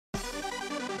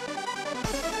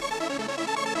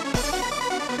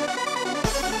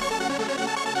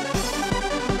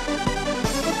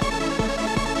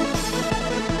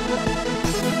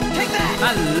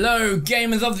Hello,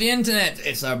 gamers of the internet.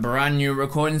 It's a brand new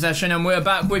recording session, and we're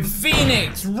back with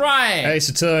Phoenix Wright. Ace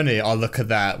Attorney. Oh, look at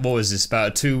that. What was this? About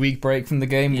a 2-week break from the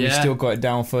game. Yeah. We still got it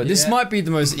down for. This might be the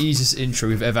most easiest intro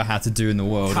we've ever had to do in the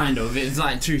world. Kind of. It's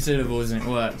like 2 syllables and it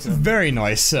works. Very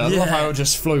nice. I love how it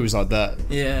just flows like that.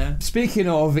 Yeah. Speaking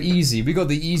of easy, we got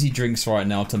the easy drinks right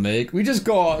now to make. We just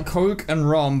got Coke and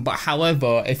rum, but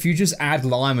however, if you just add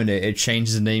lime in it, it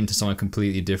changes the name to something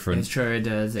completely different. It's true, it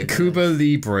does. Cuba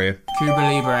Libre. Cuba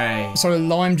Libre. So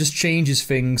lime just changes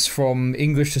things from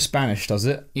English to Spanish, does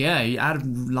it? Yeah, you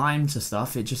add lime to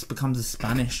stuff, it just becomes a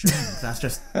Spanish drink. That's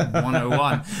just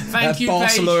 101. Thank you,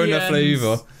 Barcelona Patreons.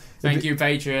 flavour. Thank you,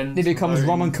 Patreon. It becomes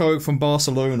rum and Coke from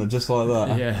Barcelona, just like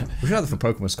that. Yeah. We should have that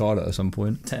for Pokemon Scarlet at some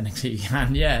point. Technically you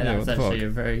can, yeah, that's actually a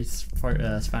very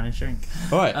Spanish drink.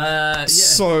 Alright, yeah.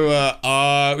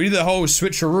 So, we did the whole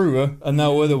switcheroo, and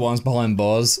now we're the ones behind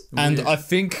bars, and I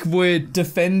think we're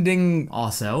defending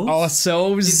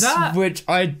ourselves? Is that? Which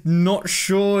I'm not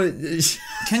sure... You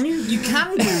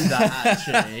can do that,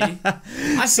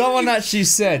 actually. Someone actually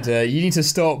said, you need to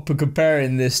stop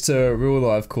comparing this to real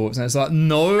life corpse, and it's like,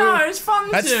 no, it's fun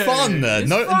That's fun, then.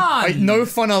 No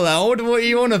fun allowed? What are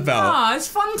you on about? Nah, it's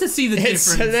fun to see the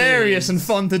differences. It's hilarious and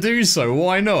fun to do so,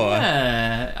 why not?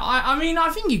 Yeah, I mean, I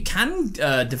think you can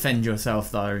defend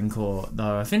yourself, though, in court,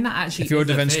 though. I think that actually if you're a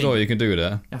defense lawyer, you can do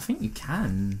that. I think you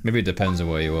can. Maybe it depends on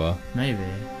where you are. Maybe.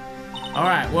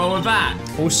 Alright, well, we're back.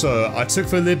 Also, I took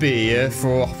the liberty,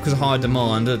 because of high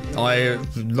demand, I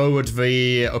lowered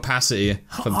the opacity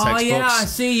for the text box. Oh, yeah, I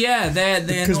see, yeah.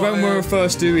 Because when we were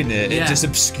first doing it, it just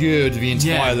obscured the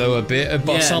entire lower bit.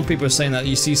 But some people are saying that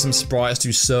you see some sprites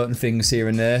do certain things here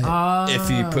and there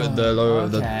if you put the lower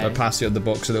the opacity of the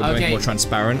box a little bit more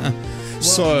transparent.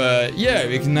 So, yeah,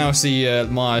 we can now see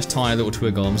Maya's tiny little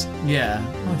twig arms. Yeah.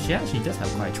 Oh, she actually does have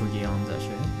quite twiggy arms,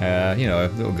 actually. You know,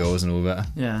 little girls and all that.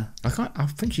 Yeah. I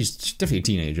think she's definitely a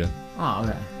teenager. Oh,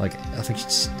 okay. Like, I think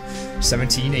she's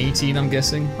 17, 18, I'm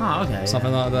guessing. Oh, okay.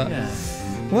 Something like that. Yeah.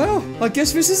 Well, I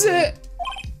guess this is it.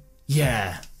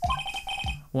 Yeah.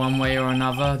 One way or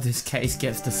another, this case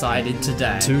gets decided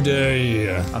today.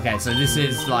 Okay, so this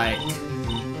is like...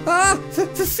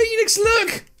 the Phoenix,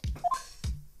 look!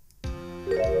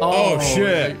 Oh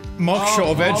shit.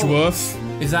 Mugshot of Edgeworth.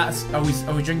 Is that...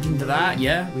 Are we drinking to that?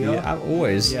 Yeah, we are? Yeah,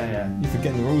 always. Yeah. You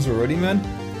forgetting the rules already, man?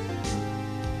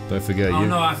 Don't forget Oh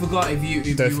no, I forgot if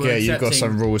you Don't forget you've got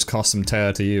some rules custom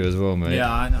tailored to you as well, mate.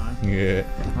 Yeah, I know. Yeah.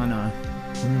 I know.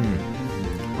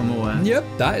 I'm aware. Yep,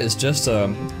 that is just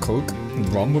Coke and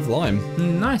rum with lime.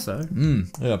 Nice though.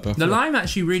 Yeah, perfect. The lime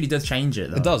actually really does change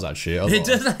it though. It does actually. It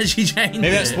does actually change it.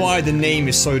 Maybe that's why the name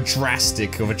is so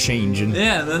drastic of a change.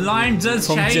 Yeah, the lime does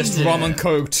change it. From just rum and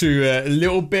Coke to a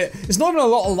little bit. It's not even a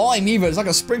lot of lime either. It's like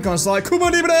a sprinkle. It's like Cuba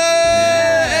Libre.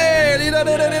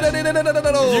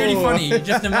 It's really funny. You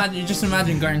just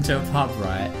imagine going to a pub,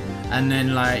 right? And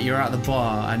then like you're at the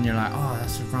bar and you're like, oh,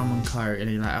 that's a rum and Coke, and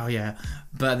you're like, oh yeah.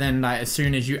 But then, like, as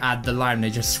soon as you add the lime, they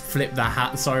just flip their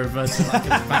hats over to like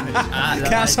a Spanish hat.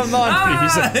 Can I have some lime,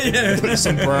 please? Yeah. Put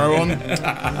some bro on.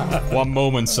 One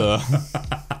moment, sir.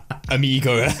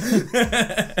 Amigo.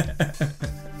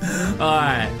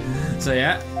 Alright. So,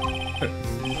 yeah.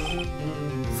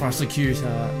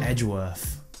 Prosecutor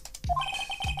Edgeworth.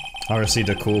 I received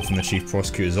a call from the Chief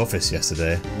Prosecutor's office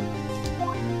yesterday.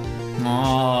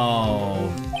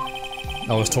 Oh.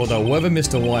 I was told that whatever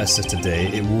Mr. Wyatt says today,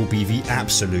 it will be the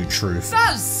absolute truth.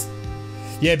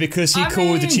 Yeah, because he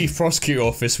called the Chief Prosecutor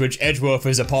office, which Edgeworth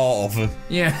is a part of.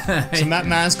 Yeah. So that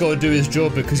man's got to do his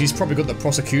job because he's probably got the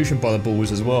prosecution by the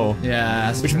balls as well. Yeah,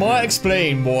 that's which might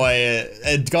explain why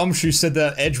Gumshoe said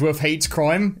that Edgeworth hates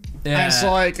crime. Yeah. And it's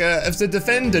like, if the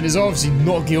defendant is obviously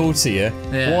not guilty,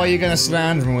 why are you going to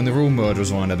slander him when the real murder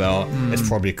was on about? It's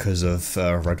probably because of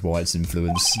Red White's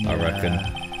influence, I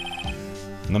reckon.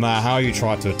 No matter how you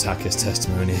try to attack his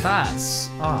testimony.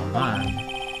 Oh man.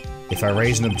 If I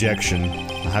raise an objection,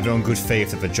 I have it on good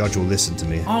faith that the judge will listen to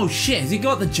me. Oh shit, has he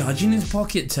got the judge in his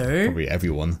pocket too? Probably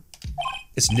everyone.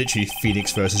 It's literally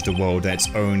Phoenix versus the world, and it's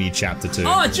only chapter 2.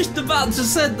 Oh, just about to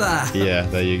said that! Yeah,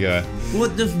 there you go.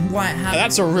 What does White have?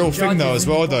 That's a real thing though as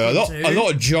well though. A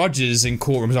lot of judges in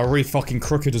courtrooms are really fucking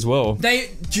crooked as well.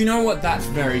 Do you know what? That's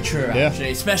very true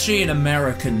actually, especially in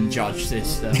American judge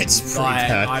system. It's pretty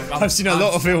bad. I've seen a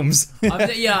lot of films.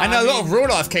 Yeah, and a lot of real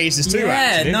life cases too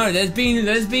actually. No, there's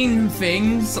been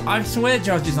things, I swear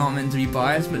judges aren't meant to be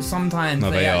biased, but sometimes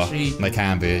they actually... They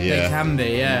can be, yeah. They can be,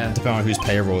 yeah. Depending on whose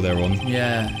payroll they're on. Yeah.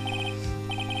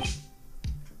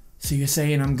 So you're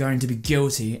saying I'm going to be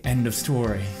guilty, end of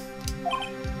story.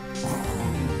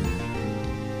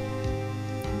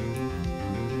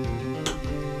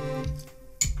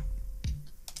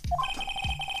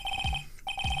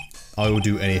 I will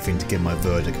do anything to get my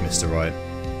verdict, Mr. Wright.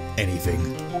 Anything.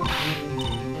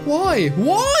 Why?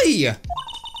 Why?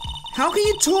 How can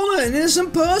you torment an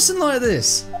innocent person like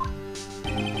this?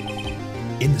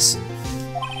 Innocent.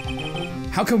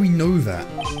 How can we know that?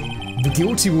 The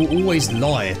guilty will always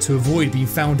lie to avoid being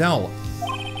found out.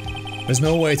 There's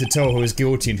no way to tell who is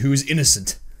guilty and who is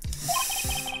innocent.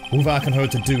 All that I can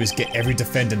hope to do is get every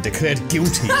defendant declared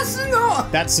guilty.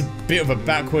 That's a bit of a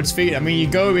backwards feat. I mean, you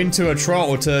go into a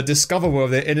trial to discover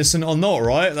whether they're innocent or not,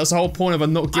 right? That's the whole point of a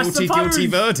not guilty, guilty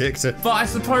verdict. But I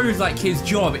suppose, like, his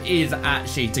job is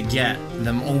actually to get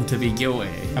them all to be guilty.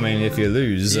 I mean, if you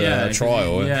lose a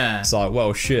trial, it's like,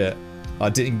 well, shit. I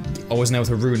wasn't able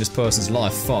to ruin this person's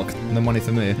life. Fuck, no money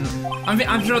for me.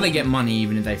 I'm sure they get money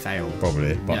even if they fail.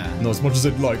 Probably, but not as much as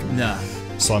they'd like. No.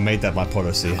 So I made that my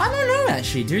policy. I don't know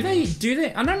actually. Do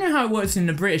they? I don't know how it works in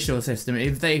the British law system.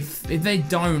 If they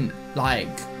don't like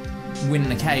win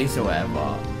the case or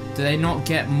whatever, do they not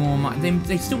get more money?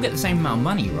 They still get the same amount of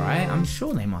money, right? I'm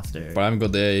sure they must do. But I haven't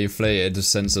got the inflated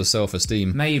sense of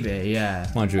self-esteem. Maybe, yeah.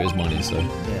 Mind you, it is money, so.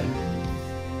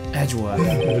 Yeah. Edgeworth.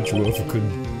 Edgeworth, I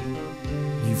couldn't.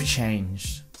 You've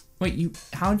changed. Wait,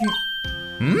 how do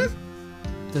you?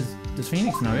 Does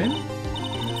Phoenix know him?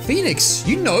 Phoenix,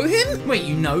 you know him? Wait,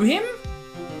 you know him?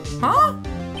 Huh?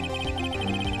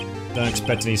 Don't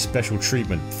expect any special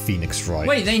treatment, Phoenix Wright.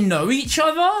 Wait, they know each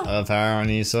other?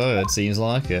 Apparently so, it seems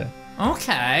like it.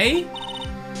 Okay.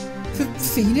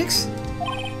 Phoenix?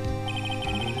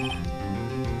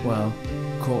 Well,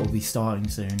 court will be starting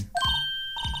soon.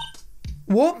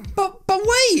 What? But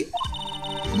wait!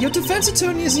 Your defense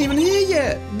attorney isn't even here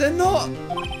yet! They're not...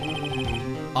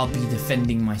 I'll be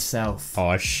defending myself.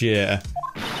 Oh shit.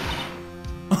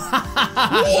 What?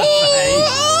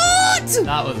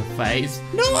 That was a face.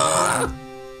 No!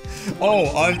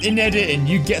 Oh, in editing,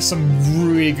 you get some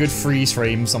really good freeze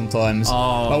frames sometimes.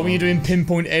 Oh. Like when you're doing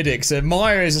pinpoint edits.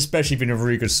 Maya has especially been a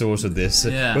really good source of this.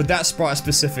 Yeah. With that sprite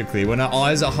specifically, when her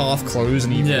eyes are half closed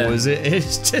and you pause it, it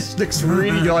just looks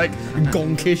really like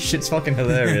gonkish. It's fucking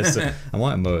hilarious. I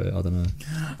might emote it, I don't know.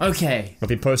 Okay. I'll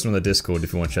be posting on the Discord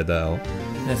if you want to check that out.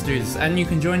 Let's do this. And you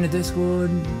can join the Discord,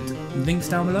 links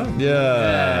down below.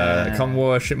 Yeah. Come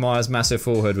worship Maya's massive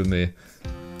forehead with me.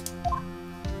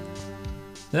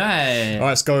 Hey.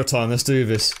 Alright, it's go time, let's do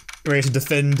this. Ready to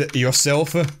defend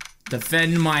yourself?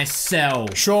 Defend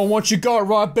myself. Show 'em what you got,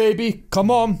 right, baby? Come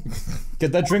on.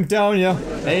 Get that drink down, yeah.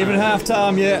 Ain't even half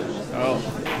time yet. Oh.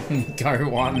 Go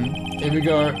one. Here we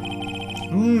go.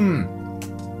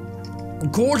 The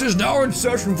court is now in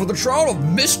session for the trial of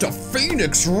Mr.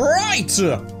 Phoenix Wright.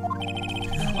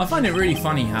 I find it really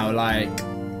funny how, like,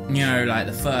 you know, like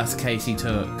the first case he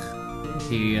took,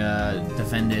 he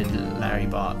defended Larry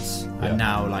Butts, and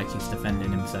now like he's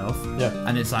defending himself. Yeah.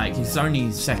 And it's like his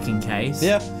only second case.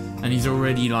 Yeah. And he's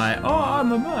already like, oh,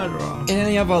 I'm a murderer. In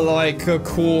any other like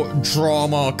court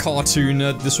drama cartoon,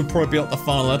 this would probably be like the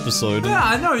final episode. Yeah,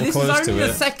 I know. This is only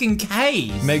the second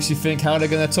case. Makes you think, how are they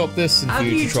going to top this in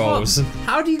future trials?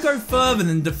 How do you go further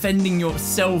than defending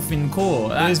yourself in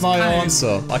court? Here's my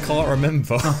answer. I can't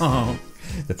remember. Oh.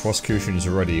 The prosecution is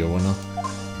ready, Your Honor.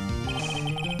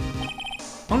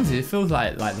 Honestly, it feels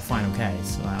like the final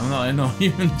case. Like, I'm not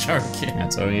even joking.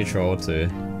 It's only a trial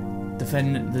too.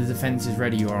 The defense is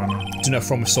ready, Your Honor. Do you know,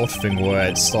 from a sort of thing where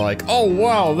it's like, oh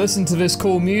wow, listen to this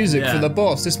cool music for the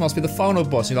boss. This must be the final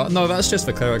boss. You're like, no, that's just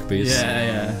the cleric piece.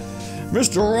 Yeah, yeah.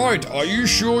 Mr. Wright, are you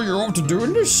sure you're up to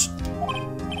doing this?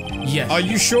 Yes. Are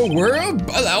you sure we're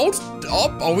allowed?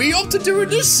 Are we up to doing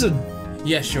this?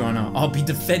 Yes, Your Honor. I'll be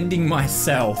defending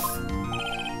myself.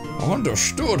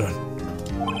 Understood.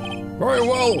 Very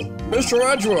well. Mr.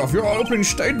 Edgeworth, your opening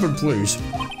statement, please.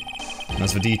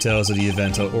 As the details of the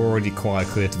event are already quite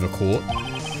clear to the court,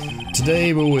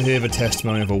 today we will hear the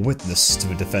testimony of a witness to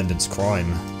the defendant's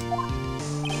crime.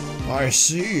 I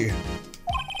see.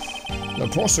 The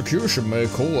prosecution may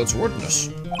call its witness.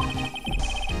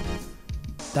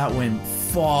 That went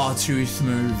far too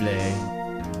smoothly.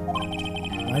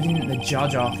 Why didn't the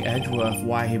judge ask Edgeworth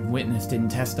why his witness didn't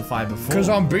testify before? Because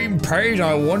I'm being paid,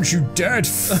 I want you dead,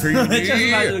 Phoenix. Just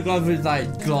imagine the guy with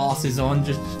like glasses on,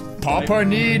 just... Papa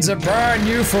needs a brand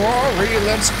new Ferrari,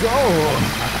 let's go!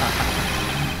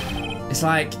 It's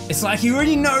like he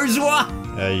already knows what!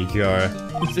 There you go.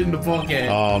 It's in the pocket.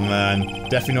 Oh man,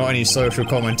 definitely not any social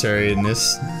commentary in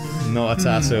this. Not a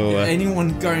tattoo.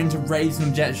 Anyone going to raise an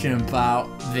objection about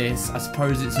this, I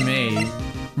suppose it's me.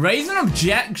 Raise an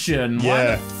objection?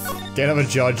 Yeah, get another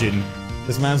judge in.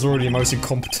 This man's already the most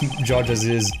incompetent judge as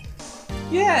is.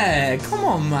 Yeah, come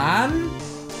on man.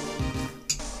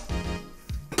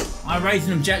 I raised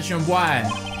an objection, why?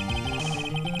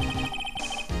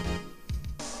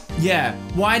 Yeah.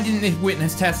 Why didn't this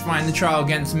witness testify in the trial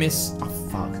against Miss... Oh,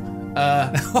 fuck.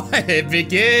 It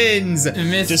begins!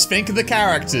 Miss... Just think of the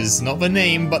characters, not the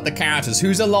name, but the characters.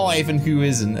 Who's alive and who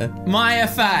isn't. Maya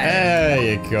Faye. There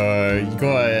you go. You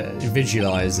gotta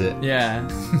visualize it. Yeah.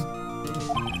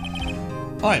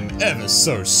 I'm ever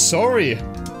so sorry.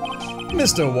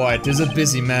 Mr. White is a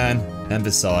busy man, and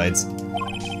besides,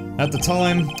 at the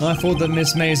time, I thought that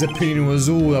Miss May's opinion was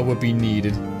all that would be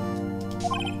needed.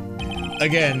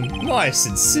 Again, my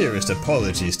sincerest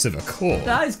apologies to the court.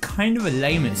 That is kind of a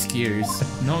lame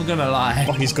excuse, not gonna lie.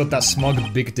 Oh, he's got that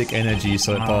smug big dick energy,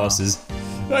 so it passes.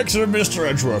 Excellent, Mr.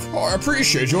 Edgeworth. I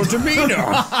appreciate your demeanor.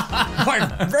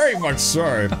 I'm very much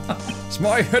so. Is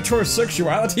my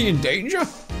heterosexuality in danger?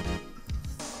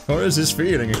 What is this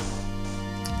feeling?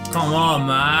 Come on,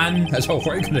 man. That's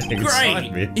awakening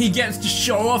inside me. He gets to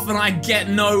show off and I get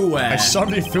nowhere. I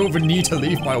suddenly feel the need to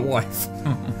leave my wife.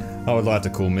 I would like to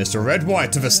call Mr. Red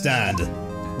White to the stand. I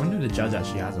wonder if the judge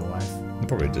actually has a wife. He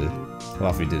probably did.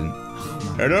 Well, if he didn't.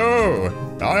 Hello!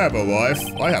 I have a wife.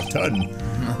 I have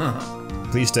 10.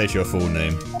 Please state your full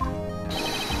name.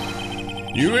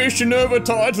 You wish to know the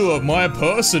title of my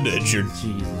personage.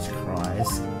 Jesus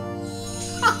Christ.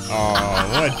 Oh,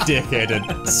 what a dickhead.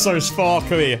 It's so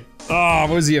sparkly. Ah,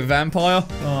 was he a vampire?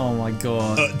 Oh my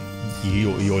god.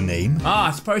 Your name? Ah,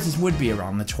 I suppose this would be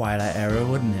around the Twilight era,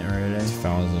 wouldn't it, really?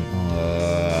 2000.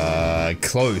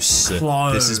 Close.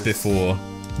 Close. This is before.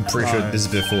 I'm pretty sure this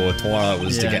is before Twilight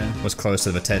was close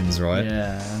to the 10s, right?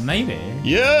 Yeah, maybe.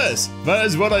 Yes, that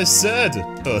is what I said.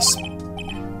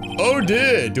 Oh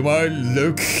dear, do my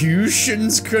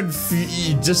locutions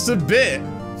confuse just a bit?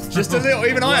 Just a little.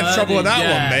 Even I have trouble with that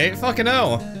one, mate. Fucking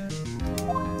hell.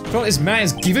 I feel like this man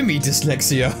is giving me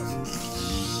dyslexia.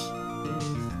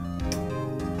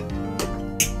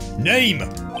 Name.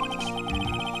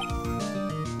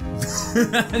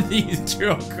 These two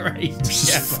are great.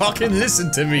 Just fucking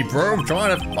listen to me, bro. I'm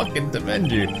trying to fucking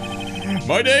defend you.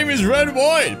 My name is Red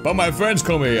White, but my friends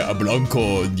call me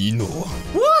Blanco Nino.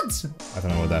 What? I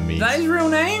don't know what that means. That is his real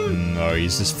name? No,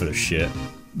 he's just full of shit.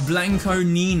 Blanco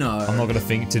Nino. I'm not gonna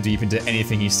think too deep into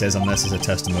anything he says unless it's a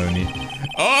testimony.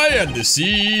 I am the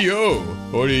CEO,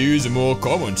 or to use a more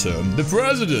common term, the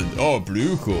president of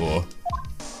Blue Corps.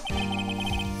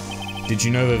 Did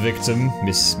you know the victim,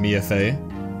 Miss Mia Fey?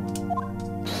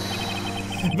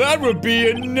 That would be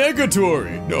a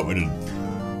negatory. No, I didn't.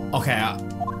 Okay,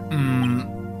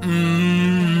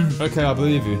 Okay, I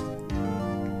believe you.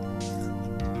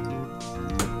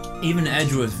 Even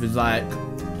Edgeworth was like...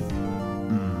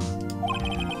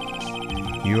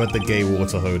 You were at the Gay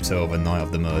Water Hotel the night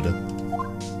of the murder.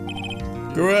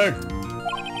 Correct.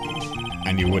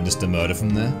 And you witnessed the murder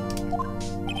from there?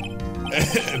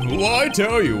 Why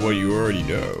tell you what you already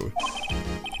know?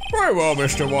 Very well,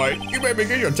 Mr. White. You may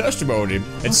begin your testimony.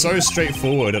 It's so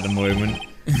straightforward at the moment.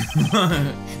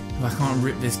 If I can't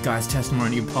rip this guy's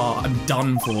testimony apart, I'm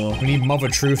done for. We need Mother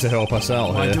Truth to help us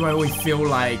out Why here. do I always feel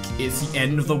like it's the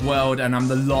end of the world and I'm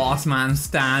the last man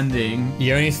standing?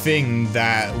 The only thing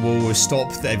that will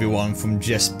stop everyone from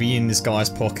just being in this guy's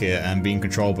pocket and being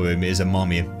controlled by him is a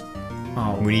mummy.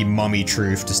 Oh. We need Mummy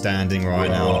Truth to standing right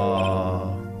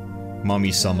now.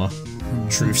 Mummy Summer.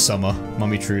 Truth Summer.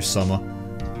 Mummy Truth Summer.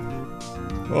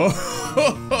 Oh,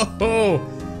 ho, ho, ho.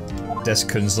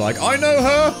 Deskin's like, I know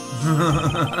her!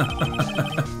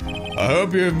 I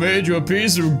hope you have made your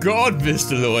peace with God,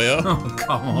 Mr. Lawyer. Oh,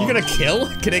 come on. You gonna kill?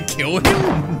 Can I kill him?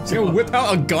 Is he gonna whip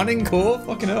out a gun in court?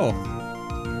 Fucking hell.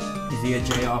 Is he a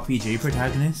JRPG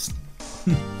protagonist?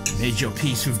 Made your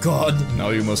peace with God. Now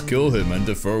you must kill him and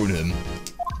dethrone him.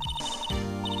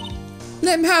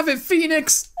 Let him have it,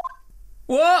 Phoenix!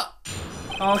 What?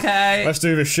 Okay. Let's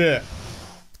do this shit.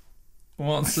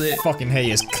 What's it? Fucking hate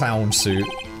his clown suit.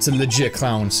 It's a legit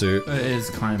clown suit. It is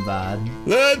kind of bad.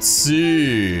 Let's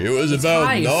see. It was about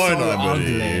 9, so I ugly.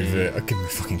 believe. I can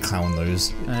fucking clown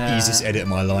those. Easiest edit of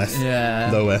my life. Yeah.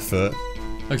 Low effort.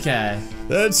 Okay.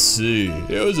 Let's see.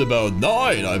 It was about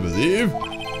 9, I believe.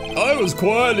 I was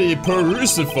quietly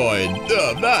perusifying.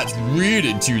 That's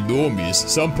reading to normies.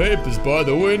 Some papers by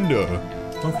the window.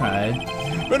 Okay.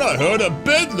 When I heard a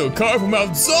bedlam coming from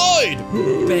outside.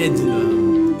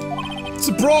 Bedlam.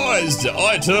 Surprised,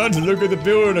 I turned to look at the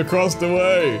building across the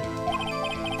way.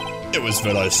 It was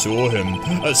then I saw him,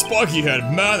 a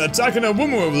spiky-haired man attacking a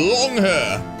woman with long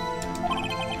hair.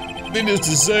 Needless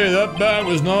to say, that man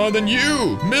was none other than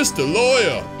you, Mr.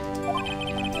 Lawyer.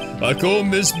 I called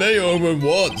Miss May over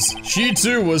once. She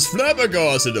too was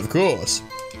flabbergasted, of course.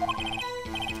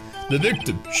 The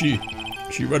victim, she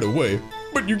ran away,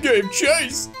 but you gave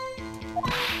chase.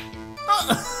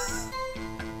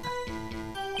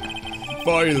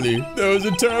 Finally, there was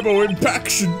a terrible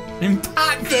impaction.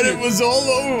 Impaction. Then it was all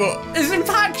over. Is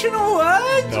impaction a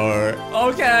word? No.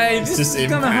 Okay, It's this just is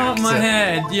gonna hurt impact. my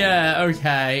head. Yeah,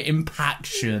 okay,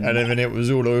 impaction. And then it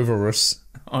was all over us.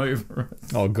 Over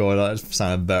us. Oh god, that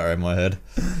sounded better in my head.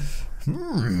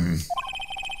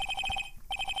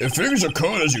 If things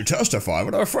occurred as you testify,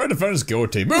 but our friend defends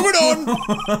guilty. Moving on!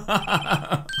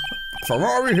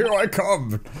 Ferrari, here I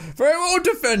come. Very well,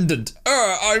 defendant.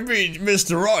 I mean,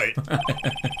 Mr. Wright.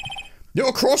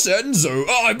 Your cross-enzo.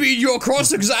 Your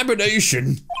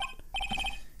cross-examination.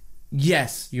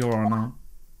 Yes, Your Honor.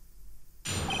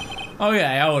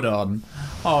 Okay, hold on.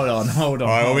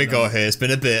 Alright, what we got here? It's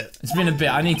been a bit. It's been a bit.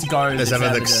 I need to go over Let's this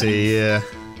have a look, see, yeah.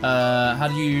 how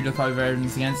do you look over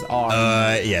evidence against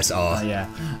R? Yes, R. Oh, yeah.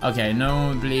 Okay, no one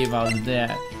would believe I was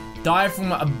there. Died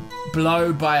from a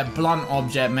blow by a blunt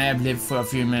object, may have lived for a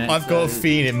few minutes. I've got a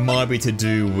feeling it might be to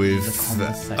do with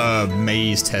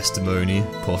May's testimony,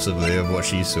 possibly, of what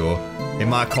she saw. It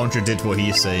might contradict what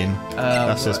he's saying.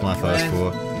 That's just my first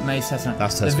thought. May's testimony.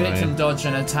 That's the testimony. victim dodged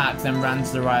an attack, then ran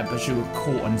to the right, but she was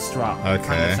caught and struck. Okay.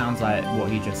 Kind of sounds like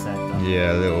what he just said, though.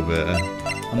 Yeah, a little bit.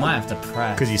 I might have to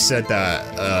press. Because he said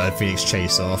that Phoenix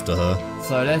chased after her.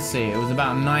 So let's see, it was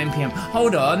about 9 PM.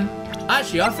 Hold on.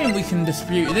 Actually, I think we can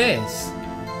dispute this.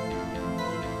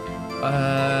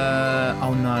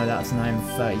 Oh no, that's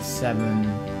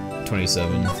 9:37.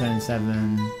 27.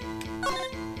 27.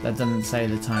 That doesn't say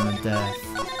the time of death.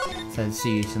 It says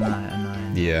see you tonight at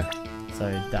 9. Yeah. So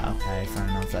that, okay, fair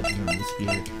enough, that doesn't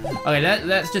dispute. Okay,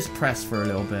 let's just press for a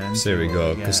little bit. And So here we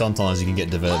go, because sometimes you can get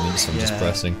developments from just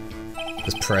pressing.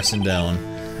 Just pressing down.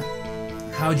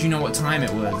 How do you know what time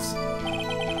it was?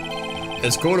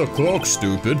 It's called a clock,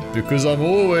 stupid, because I'm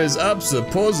always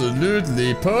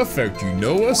absolutely perfect, you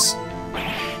know us?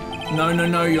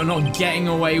 No, you're not getting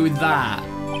away with that.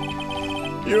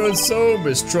 You're so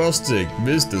mistrusting,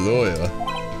 Mr. Lawyer.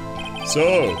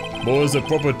 So, what was the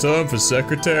proper term for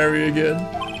secretary again?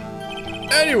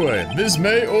 Anyway, Miss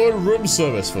May ordered room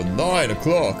service for 9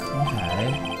 o'clock.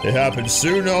 Okay. It happened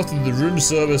soon after the room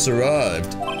service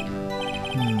arrived.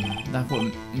 That's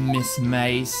what Miss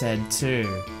May said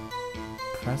too.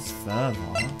 Press further.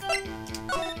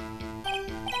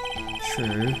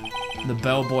 True. The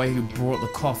bellboy who brought the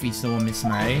coffee saw Miss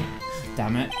May.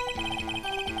 Damn it.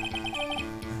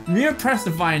 Mere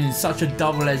testifying is such a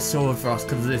double-edged sword for us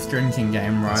because of this drinking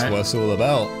game, right? That's what it's all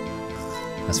about.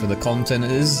 That's where the content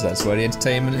is, that's where the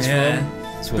entertainment is from.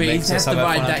 That's what but he makes us have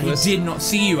our testified fun that he did not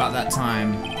see you at that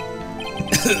time.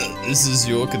 This is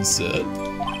your concern?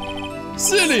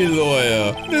 Silly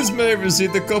lawyer! Miss May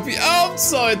received the copy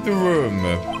outside the room!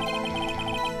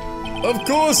 Of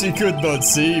course he could not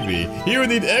see me. He would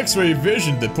need X-ray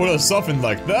vision to pull off something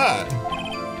like that.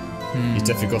 He's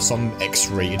definitely got some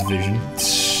X-rated vision.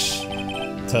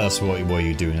 Tell us what were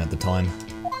you doing at the time?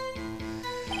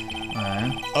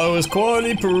 I was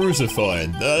quietly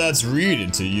perusifying. That's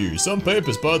reading to you. Some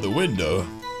papers by the window.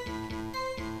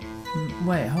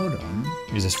 Wait, hold on.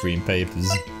 He's just reading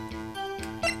papers.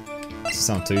 Doesn't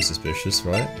sound too suspicious,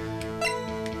 right?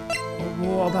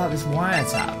 What about this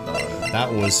wiretap, though? That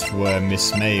was where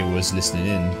Miss May was listening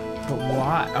in. But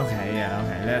why? Okay, yeah,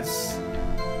 okay,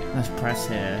 let's press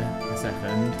here a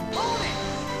second.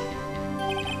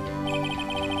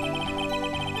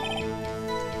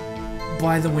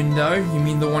 By the window? You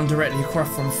mean the one directly across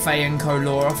from Faye & Co.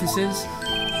 law offices?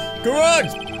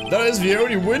 Correct! That is the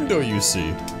only window you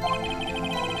see.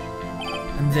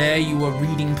 And there you were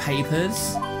reading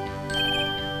papers?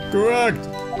 Correct!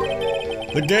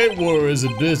 The Gatewater is a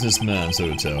businessman's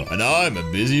hotel, and I'm a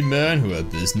busy man who had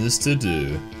business to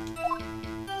do.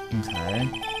 Okay.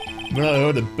 When I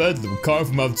heard a bedlam coming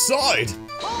from outside!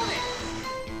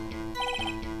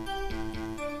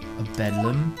 A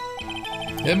bedlam?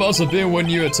 It must have been when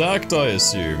you attacked, I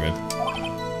assume.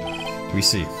 We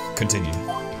see. Continue.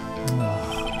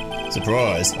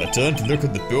 Surprise! I turned to look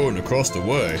at the building across the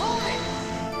way.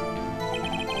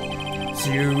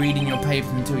 So you were reading your papers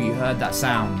until you heard that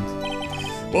sound?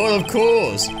 Well, of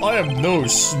course! I am no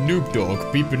Snoop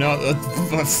Dogg peeping out.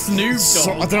 Snoop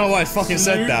Dogg? I don't know why I fucking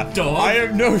said that. Dogg? I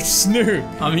am no Snoop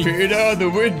I mean, peeping out of the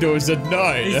windows at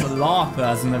night. He's the last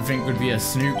person I think would be a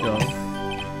Snoop Dogg.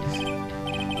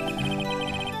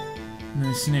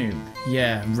 No Snoop.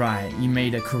 Yeah, right. You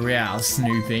made a career out of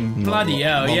snooping. Bloody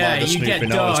hell, yeah, you get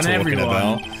dough on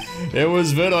everyone. It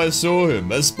was then I saw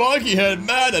him, a spiky-haired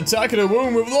man attacking a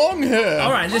woman with long hair.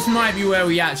 Alright, this might be where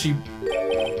we actually...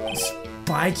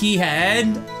 Spiky head?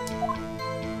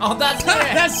 Oh, that's it!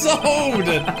 That's sold!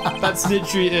 That's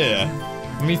literally it.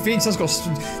 I mean, Phoenix has got...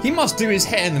 He must do his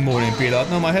hair in the morning and be like,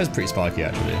 no, my hair's pretty spiky,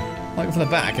 actually. Like, from the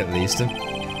back, at least.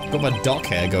 Got my duck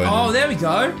hair going on. Oh, there we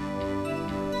go.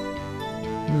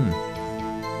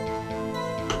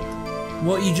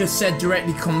 What you just said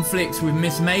directly conflicts with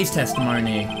Miss May's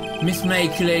testimony. Miss May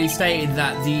clearly stated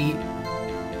that the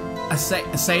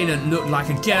assailant looked like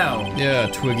a girl. Yeah,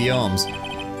 twiggy arms.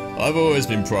 I've always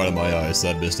been proud of my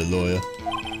eyesight, Mr. Lawyer.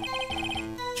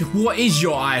 What is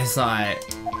your eyesight?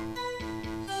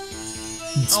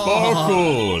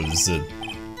 Sparkles! Oh.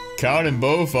 Counting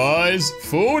both eyes,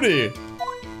 40!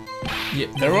 Yeah,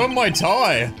 they're on my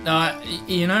tie!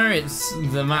 You know, it's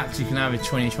the max you can have is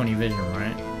 20/20 vision,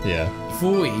 right? Yeah.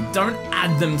 40, don't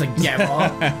add them together!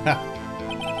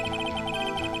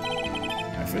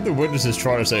 I think the witness is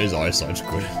trying to say his eyesight's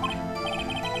good.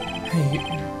 Hey,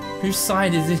 whose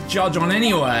side is this judge on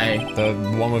anyway? The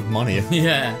one with money.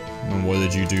 Yeah. And what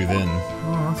did you do then?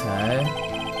 Oh, okay.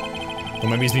 Or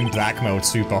maybe he's been blackmailed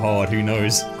super hard, who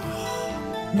knows?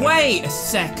 Wait a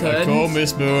second! I called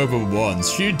Miss Mo over once.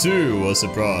 She too was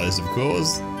surprised, of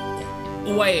course.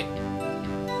 Wait,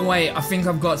 I think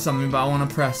I've got something, but I want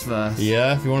to press first.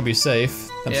 Yeah, if you want to be safe,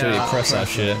 absolutely press that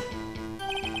shit.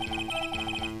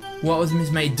 What was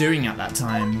Miss May doing at that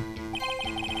time?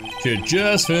 She had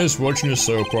just finished watching a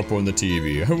soap opera on the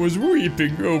TV. I was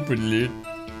weeping openly.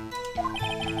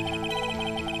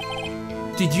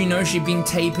 Did you know she'd been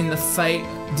taping the Faye?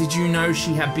 Did you know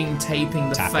she had been taping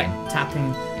the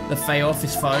tapping the Faye off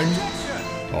his phone?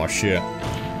 Oh shit.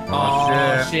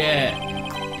 Oh shit.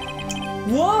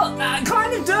 What? That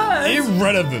kind of does.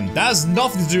 Irrelevant. That has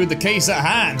nothing to do with the case at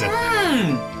hand.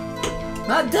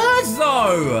 That does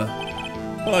though.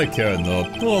 I care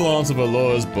not. I'll answer the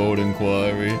lawyer's bold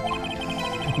inquiry.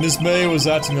 Miss May was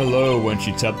acting alone when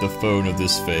she tapped the phone of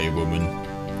this Faye woman.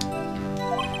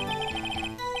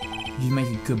 You make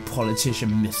a good politician,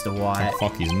 Mr. White. Oh,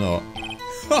 fuck, he's not.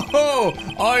 Oh,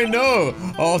 I know!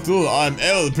 After all, I'm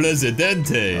El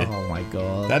Presidente. Oh my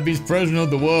god. That means president of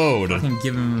the world. I can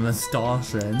give him a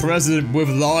moustache then. President with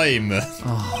lime.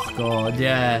 Oh god,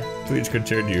 yeah. Please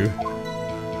continue.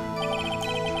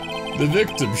 The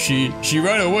victim, she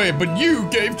ran away, but you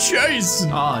gave chase!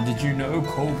 Ah, did you know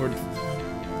Colbert...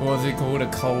 What was it called? A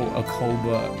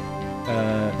Colbert...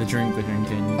 the drink we're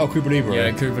drinking. Oh, Cuba Libre.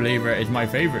 Yeah, Cuba Libre is my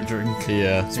favourite drink.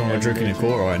 Yeah, it's one we're drinking in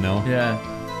court right now. Yeah.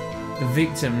 The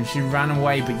victim, she ran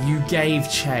away, but you gave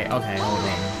chase. Okay, hold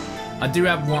on. I do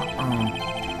have one...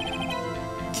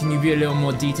 Can you be a little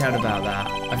more detailed about that?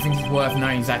 I think it's worth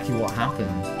knowing exactly what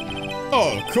happened.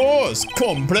 Oh, of course,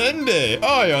 comprende.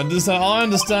 I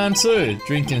understand too.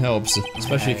 Drinking helps,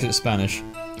 especially because it's Spanish.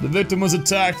 The victim was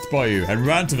attacked by you and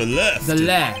ran to the left. The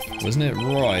left. Wasn't it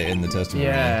right in the testimony?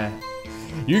 Yeah.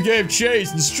 You gave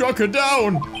chase and struck her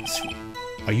down.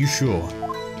 Are you sure?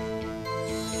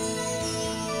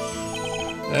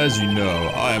 As you know,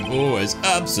 I am always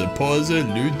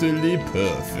absolutely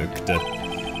perfect.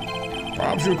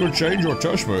 Perhaps you could change your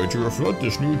testimony to reflect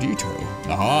this new detail.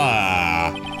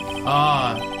 Aha!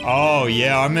 Oh,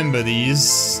 yeah, I remember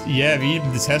these. Yeah,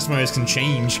 the testimonies can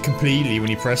change completely when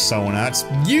you press someone. That's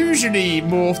usually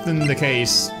more often the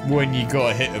case when you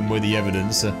gotta hit them with the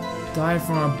evidence. Die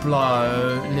from a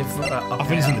blow, live for okay. I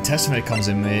think it's when the testimony comes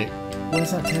in, mate.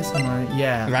 Where's that testimony?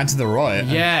 Yeah. Ran to the right.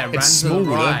 Yeah, ran to the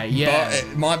right, yeah. But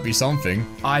it might be something.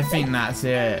 I think that's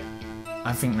it. Yeah.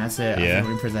 I think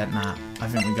we present that. I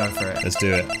think we go for it. Let's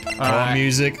do it. Come on,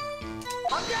 music.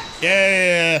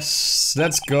 Yes!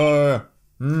 Let's go.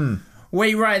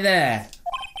 Wait right there.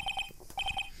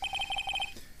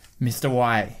 Mr.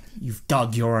 White, you've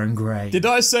dug your own grave. Did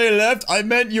I say left? I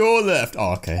meant your left.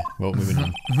 Oh, okay. Well, moving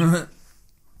on.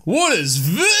 What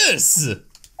is this?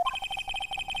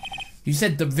 You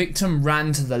said the victim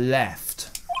ran to the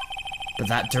left. But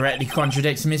that directly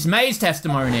contradicts Miss May's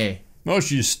testimony. Oh,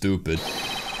 she's stupid.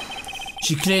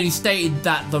 She clearly stated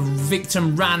that the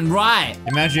victim ran right.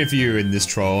 Imagine if you were in this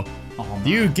trial. Oh,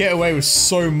 you get away with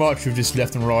so much with just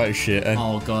left and right shit. And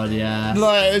oh god, yeah.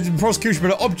 Like, prosecution,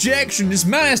 but objection, this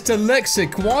man is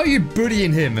dyslexic. Why are you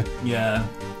bullying him? Yeah.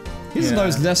 He doesn't know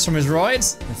his lefts from his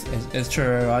rights. It's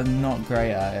true, I'm not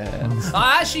great at it.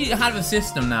 I actually have a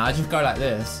system now, I just go like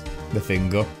this. The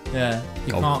finger. Yeah.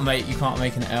 You can't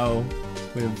make an L.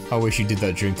 I wish you did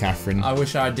that during Catherine. I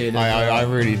wish I did. I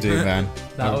really do, man.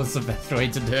 That was the best way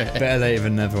to do it. Better late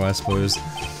than never, I suppose.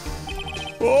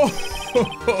 Oh,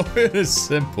 it is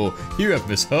simple. You have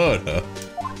misheard her.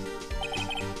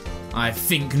 I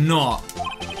think not.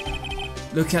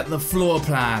 Look at the floor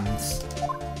plans.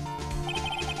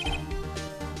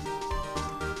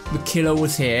 The killer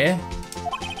was here,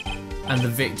 and the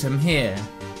victim here.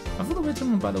 I thought the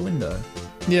victim was by the window.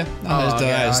 Yeah,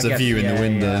 that's the view in the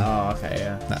window. Yeah. Oh, okay,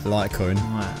 yeah. That light cone.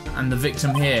 Right. And the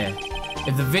victim here.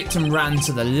 If the victim ran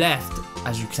to the left,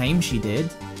 as you claim she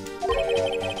did,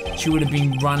 She would have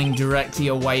been running directly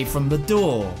away from the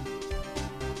door.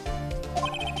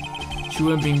 She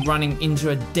would have been running into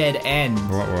a dead end.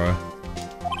 Right.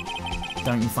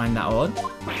 Don't you find that odd?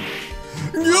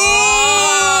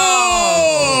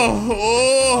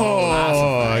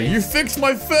 Oh, you fixed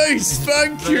my face.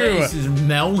 Thank you. This is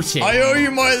melting. I owe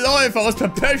you my life. I was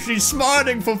perpetually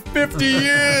smiling for 50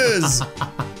 years.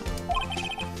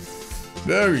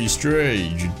 Very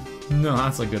strange. No,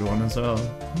 that's a good one as well.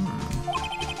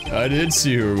 I did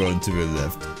see her run to the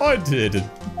left. I did.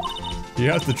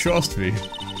 You have to trust me.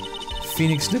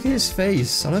 Phoenix, look at his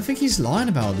face. I don't think he's lying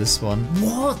about this one.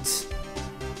 What?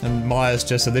 And Maya's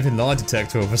just a living lie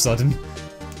detector all of a sudden.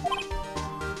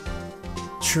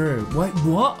 True. Wait,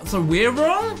 what? So we're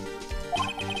wrong?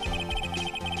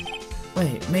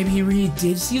 Wait, maybe he really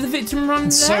did see the victim run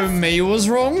left? So me was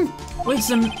wrong? Wait,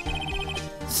 so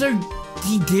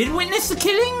he did witness the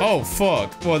killing? Oh,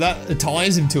 fuck. Well, that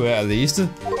ties him to it at least.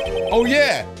 Oh,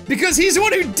 yeah. Because he's the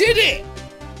one who did it!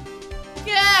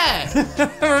 Yeah!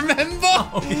 Remember?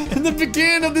 Oh, yeah. In the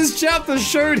beginning of this chapter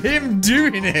showed him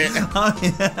doing it. Oh,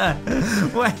 yeah.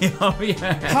 Wait, oh,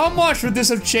 yeah. How much would this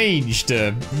have changed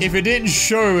if it didn't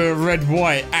show a red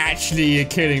white actually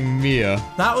killing Mia?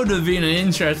 That would have been an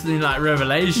interesting, like,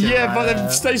 revelation. Yeah, right?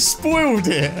 But they spoiled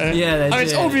it. Yeah, they did.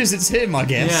 It's obvious it's him, I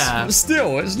guess. Yeah. But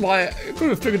still, it's like, I could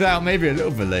have figured it out maybe a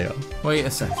little bit later. Wait a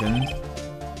second.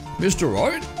 Mr.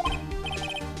 Wright?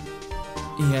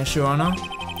 Yes, Your Honor?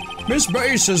 Miss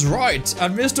May says right,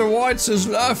 and Mr. White says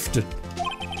left.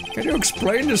 Can you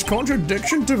explain this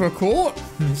contradiction to the court?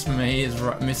 Miss May is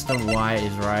right, Mr. White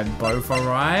is right, both are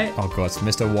right? Oh god,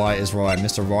 Mr. White is right,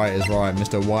 Mr. White is right,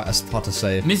 Mr. White has part to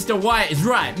say. Mr. White is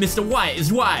right, Mr. White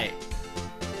is right!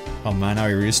 Oh man, now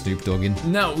you're really Snoop Dogging.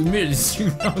 No, we made it.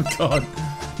 Oh god.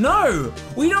 No!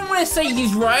 We don't want to say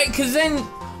he's right, because then...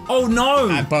 Oh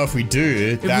no! But if we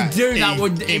do, that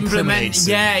would implement...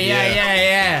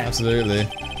 Yeah. Absolutely.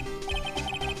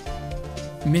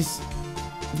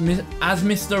 As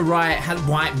Mr. Wright has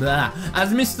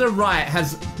as Mr. Wright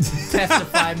has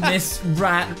testified, Miss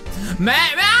Rat.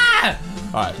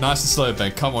 Alright, nice and slow,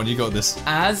 Ben. Come on, you got this.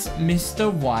 As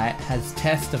Mr. White has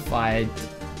testified,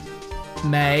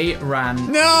 May ran.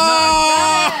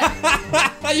 No!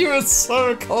 You were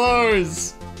so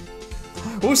close.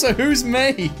 Also, who's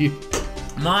May?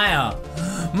 Maya.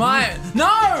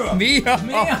 No! Mia.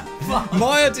 Oh,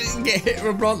 Maya didn't get hit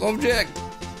with a blunt object.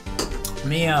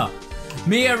 Mia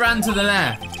ran to the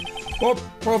left. Well,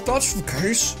 if that's the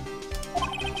case,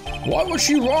 why was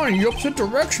she running the opposite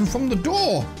direction from the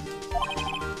door?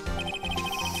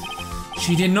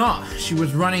 She did not. She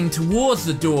was running towards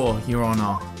the door, Your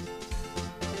Honor.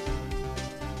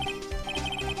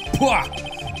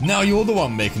 Pwah! Now you're the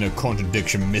one making a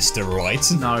contradiction, Mr.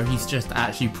 Wright. No, he's just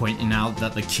actually pointing out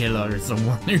that the killer is the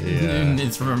one who's in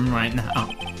this room right now.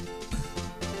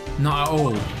 Not at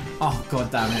all. Oh god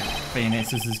damn it,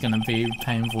 Phoenix, this is gonna be a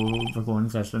painful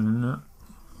recording session,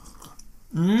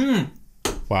 isn't it?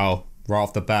 Wow, right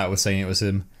off the bat we're saying it was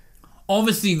him.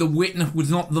 Obviously the witness was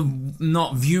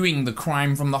not viewing the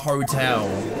crime from the hotel.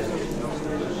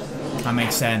 That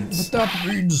makes sense. But that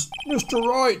means, Mr.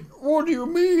 Wright, what do you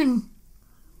mean?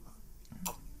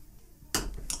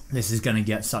 This is gonna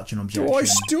get such an objection. Do I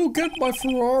still get my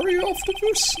Ferrari after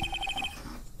this?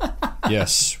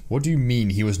 Yes. What do you mean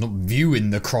he was not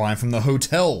viewing the crime from the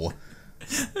hotel?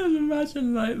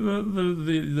 Imagine like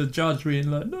the judge being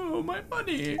like, no, my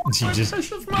money. You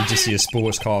just see a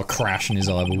sports car crash in his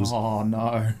eyeballs. Oh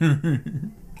no.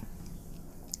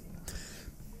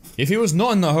 If he was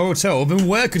not in the hotel, then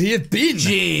where could he have been?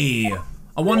 Gee,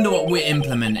 I wonder what we're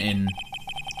implementing.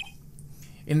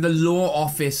 In the law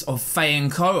office of Fay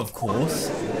 & Co, of course.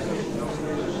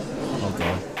 Oh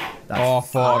god. That's oh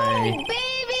fuck. Oh, baby,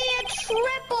 a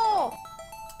triple!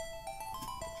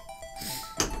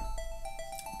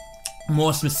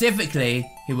 More specifically,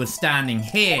 he was standing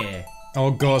here.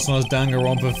 Oh god, it's one of those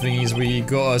danganronpa thingies where you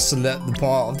gotta select the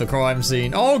part of the crime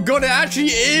scene. Oh god, it actually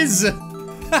is!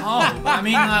 Oh, I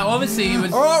mean, like, obviously he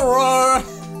was... Oh,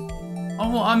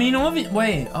 well, I mean,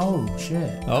 wait, oh,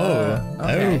 shit. Oh,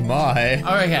 okay. Oh my.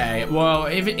 Okay, well,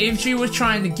 if she was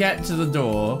trying to get to the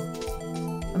door...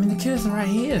 I mean, the killer's right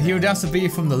here. He would have to be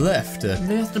from the left.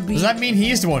 Has to be... Does that mean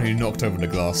he's the one who knocked over the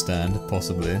glass stand?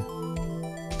 Possibly.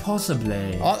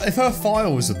 Possibly. If her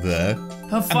files are there,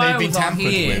 her files and they've been tampered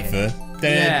with her,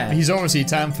 then he's obviously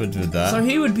tampered with that. So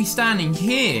he would be standing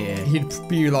here. He'd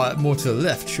be like more to the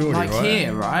left, surely, like right?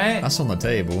 Here, right? That's on the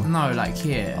table. No, like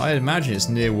here. I imagine it's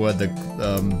near where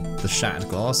the shattered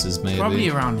glass is, maybe. Probably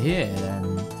around here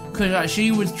then, because like she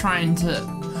was trying to.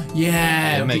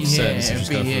 Yeah, it makes sense if she's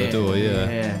going for the door.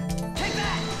 Yeah. Take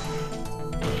that!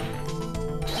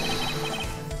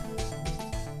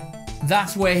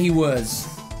 That's where he was.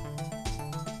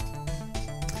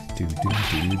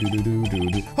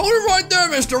 Hold it right there,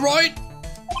 Mr. Wright!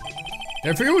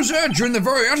 If he was there during the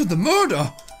very act of the murder,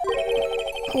 I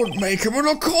would make him an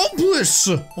accomplice!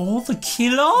 Oh, the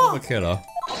killer? The killer.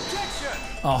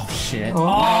 Oh, shit.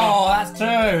 Oh, that's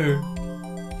two!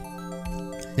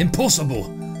 Impossible!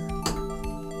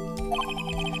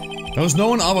 There was no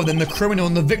one other than the criminal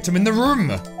and the victim in the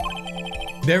room!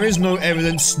 There is no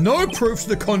evidence, no proof to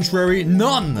the contrary,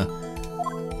 none!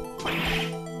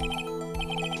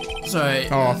 Sorry.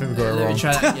 Oh, I think we got it wrong. Let me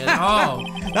try that again. Oh.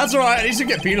 That's alright, at least you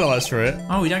get penalised for it.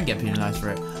 Oh, we don't get penalised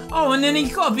for it. Oh, and then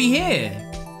he's gotta be here.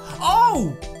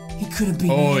 Oh! He could have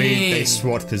been here. They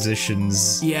swapped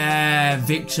positions. Yeah,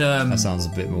 victim. That sounds a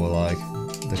bit more like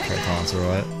the correct answer,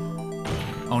 right?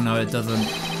 Oh no, it doesn't.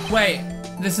 Wait,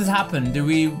 this has happened. Do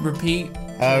we repeat?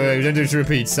 Oh, we don't do it to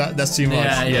repeats. That's too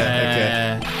much.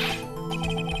 Yeah. Okay.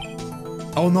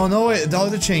 Oh no, wait, that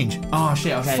was a change. Oh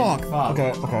shit, okay. Fuck.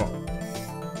 Okay.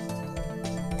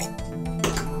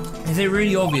 Is it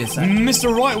really obvious?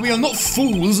 Mr. Wright, we are not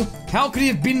fools. How could he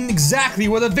have been exactly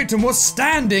where the victim was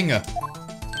standing?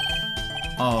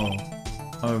 Oh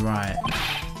right.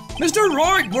 Mr.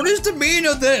 Wright, what is the meaning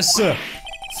of this?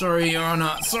 Sorry, Your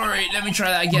Honor. Sorry, let me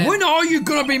try that again. When are you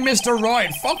gonna be Mr.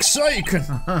 Wright? Fuck's sake.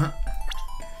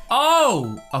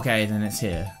 Oh! Okay, then it's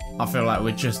here. I feel like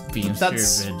we're just being stupid.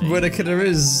 That's where the killer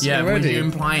is. Yeah, already. we're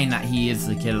implying that he is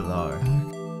the killer though.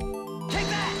 Take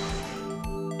that!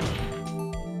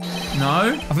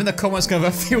 No? I think the comments gonna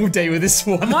have a field day with this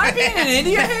one. Am I being an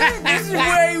idiot here? This is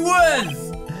where he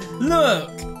was!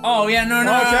 Look! Oh, yeah, no.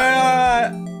 Okay,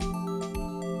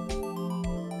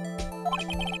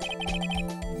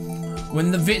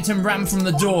 When the victim ran from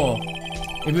the door,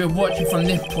 if we were watching from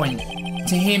this point,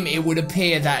 to him it would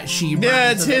appear that she ran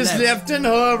yeah, it's to the his left and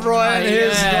her right,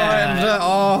 his yeah. right and her.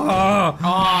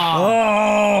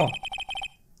 Oh.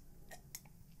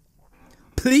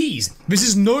 Please, this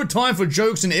is no time for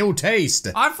jokes and ill taste.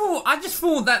 I just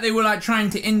thought that they were like trying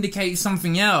to indicate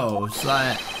something else,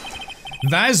 like.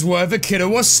 That is where the killer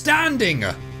was standing.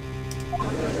 Yeah,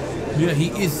 he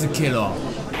is the killer.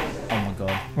 Oh my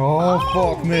god. Oh,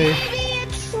 fuck me. Baby, a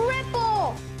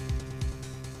triple!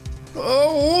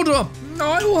 Oh, order!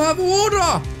 I will have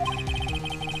order!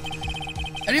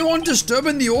 Anyone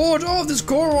disturbing the order of this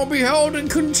court will be held in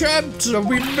contempt. I'll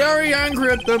be very angry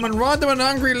at them and write them an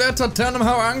angry letter telling them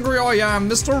how angry I am.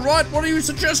 Mr. Wright, what are you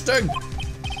suggesting?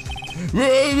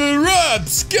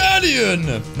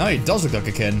 Rapscallion! No, he does look like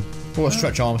a Ken. Or a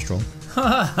Stretch Armstrong.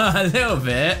 A little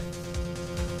bit.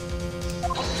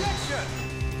 Objection!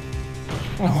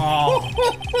 Oh.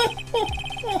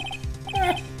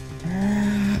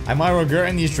 Am I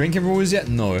regretting these drinking rules yet?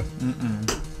 No.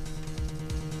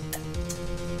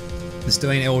 There's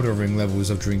still ain't ordering levels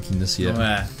of drinking this year.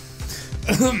 Where?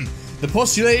 The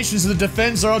postulations of the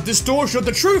defense are a distortion of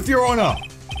the truth, Your Honor!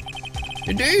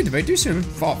 Indeed, they do seem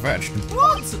far-fetched.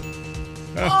 What?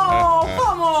 Oh,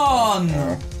 come on!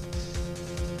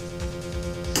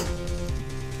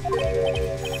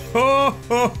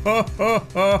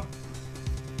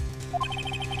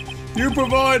 You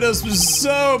provide us with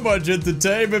so much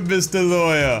entertainment, Mr.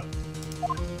 Lawyer.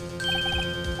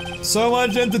 So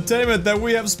much entertainment that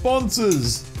we have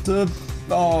sponsors.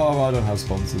 Oh, I don't have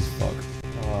sponsors. Fuck.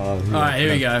 Alright,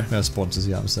 here we go. No sponsors.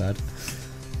 Yeah, I'm sad.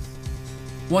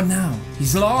 What now?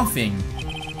 He's laughing.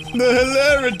 The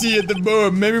hilarity at the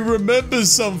moment made me remember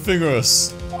something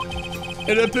else.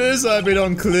 It appears I've been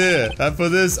unclear, and for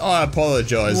this I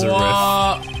apologize,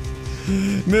 What?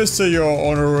 Mr. Your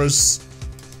Honorous,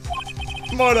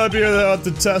 might I be allowed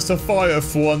to testify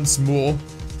once more?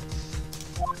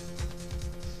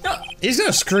 He's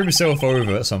gonna screw himself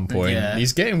over at some point. Yeah.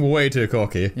 He's getting way too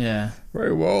cocky. Yeah.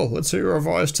 Very well, let's hear your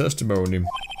revised testimony.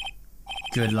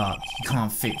 Good luck. You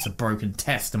can't fix a broken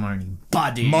testimony,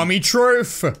 buddy. Mummy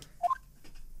truth!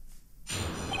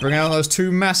 Bring out those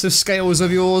two massive scales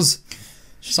of yours.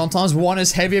 Sometimes one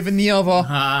is heavier than the other,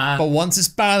 but once it's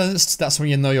balanced, that's when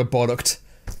you know you're bollocked.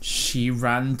 She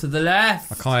ran to the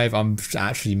left. I'm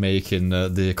actually making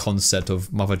the concept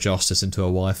of Mother Justice into a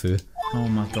waifu. Oh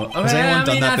my god. Has anyone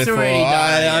done that before?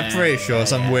 I'm pretty sure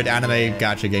some yeah. weird anime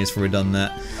gacha games probably done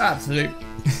that. Absolutely.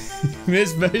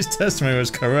 His testimony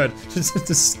was correct. Just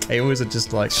the scales are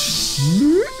just like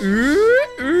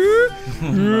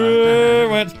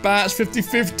went bats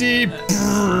 50-50.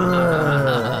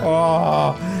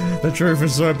 Oh, the truth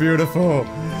is so beautiful.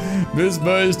 Miss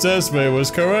May's testimony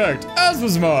was correct, as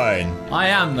was mine. I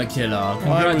am the killer.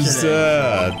 I was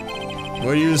sad.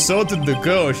 When you assaulted the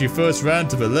girl, she first ran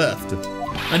to the left.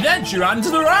 And then she ran to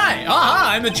the right.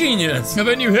 Aha, I'm a genius. And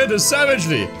then you hit her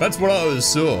savagely. That's what I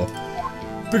saw.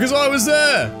 Because I was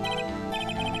there.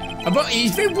 But what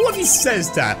if he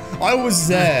says that? I was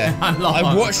there.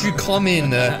 I watched you come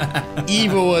in,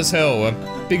 evil as hell.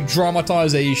 A big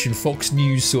dramatization, Fox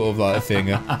News sort of like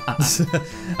thing.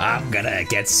 I'm gonna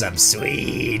get some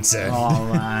sweets.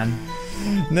 Oh man.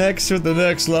 Next with the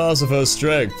next loss of her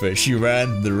strength, but she ran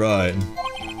to the right.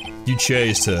 You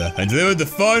chased her and delivered the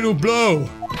final blow.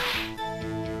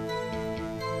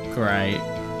 Great.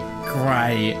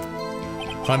 Great.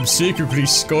 I'm secretly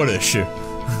Scottish.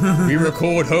 We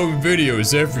record home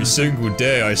videos every single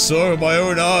day. I saw it with my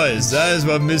own eyes. That is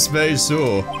what Miss May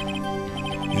saw.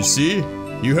 You see?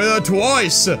 You heard her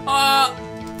twice!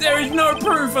 There is no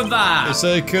proof of that! They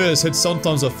say killers hit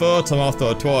sometimes a third time after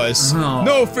or twice. Oh.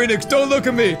 No, Phoenix, don't look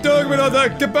at me! Don't look at me like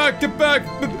that! Get back, get back!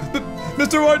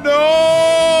 Mr. Wright,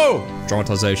 no!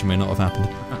 Dramatization may not have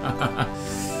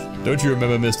happened. Don't you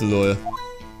remember Mr. Lawyer?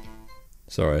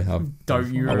 Sorry, I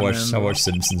watched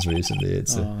Simpsons recently.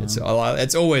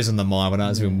 It's always on the mind, but now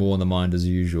it's even more on the mind as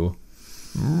usual.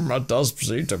 That does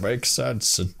seem to make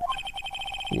sense.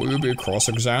 Will you be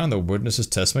cross-examined? The witness's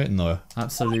testimony? No.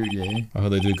 Absolutely. I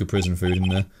heard they do good prison food in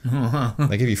there.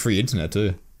 They give you free internet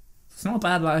too. It's not a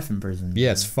bad life in prison.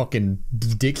 Yeah, it's fucking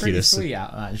ridiculous. Pretty sweet,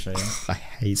 actually. I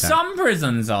hate that. Some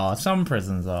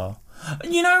prisons are.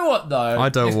 You know what though? I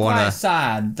don't want to. It's quite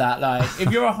sad that, like,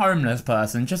 if you're a homeless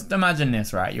person, just imagine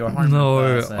this, right? You're a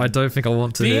homeless person. I don't think I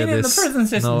want to hear this. Being in the prison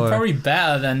system is probably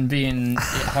better than being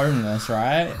homeless,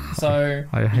 right? So,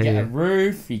 you get a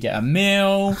roof, you get a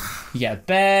meal, you get a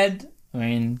bed. I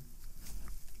mean,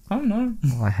 I don't know.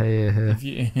 I hate it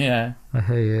here. Yeah. I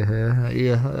hate it here.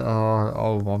 Yeah.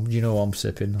 You know I'm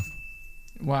sipping.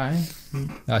 Why?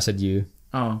 I said you.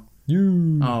 Oh.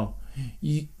 You. Oh.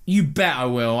 You bet I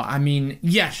will. I mean,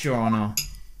 yes, Your Honor.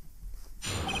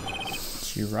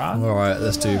 She run. Alright,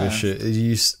 let's do this shit. Did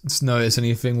you notice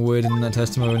anything weird in that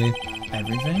testimony?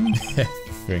 Everything?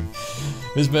 Everything.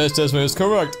 Miss May's testimony was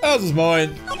correct, as was mine.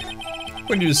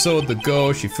 When you saw the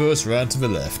girl, she first ran to the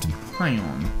left. Hang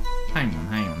on.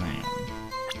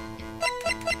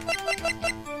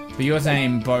 But you're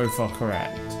saying both are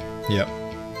correct? Yep.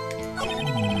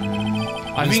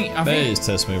 I think May's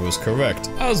testimony was correct,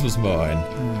 as was mine.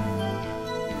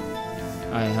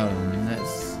 Alright, hold on.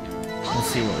 Let's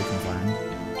see what we can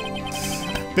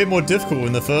find. Bit more difficult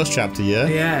in the first chapter, yeah?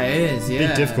 Yeah, it is, yeah.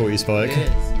 Big difficulty spike. It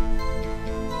is.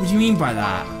 What do you mean by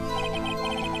that?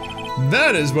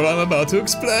 That is what I'm about to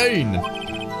explain.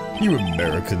 You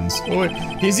Americans. Or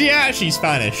is he actually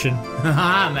Spanish?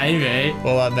 Haha, maybe.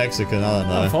 Or like Mexican, I don't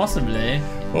know. Possibly.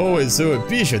 Oh, it's so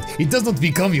ambitious. He does not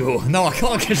become you. No, I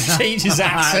can't just change his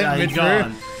accent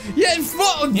midway. Yeah, he's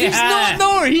not.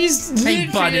 No, he's literally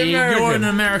buddy, American. You're an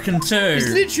American too. He's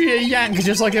literally a Yank,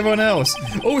 just like everyone else.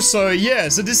 Also, yeah.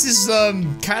 So this is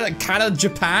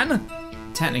Japan.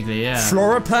 Technically, yeah.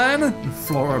 Florapan.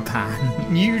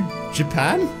 New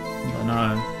Japan. I don't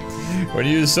know. When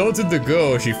you assaulted the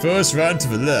girl, she first ran to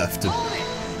the left.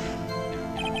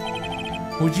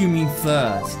 What do you mean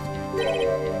first?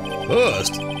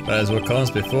 First? That is what comes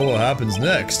before what happens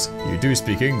next. You do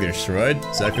speak English, right?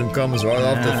 Second comes right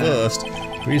after first.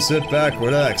 Please sit back,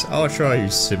 relax. I'll try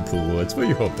use simple words for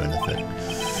your benefit.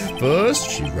 First,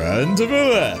 she ran to the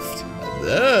left.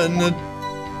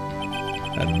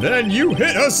 And then you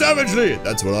hit her savagely!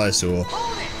 That's what I saw.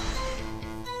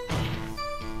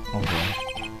 Okay.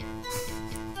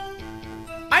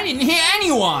 I didn't hit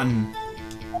anyone!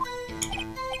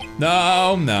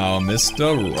 Now,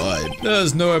 Mr. Wright.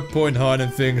 There's no point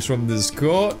hiding things from this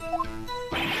court.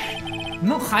 I'm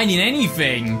not hiding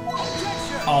anything!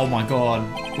 Oh my god.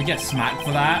 We get smacked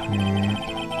for that?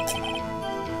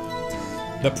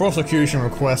 The prosecution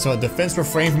requests that the defense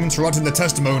refrain from interrupting the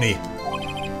testimony.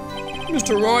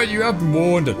 Mr. Wright, you have been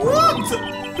warned. What?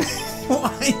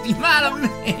 Why are you mad at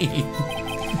me?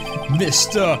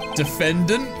 Mr.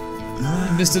 Defendant?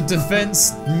 Mr.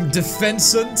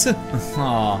 Defensant?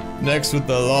 Oh. Next, with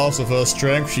the loss of her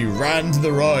strength, she ran to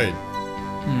the right.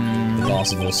 The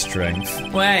loss of her strength.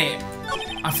 Wait.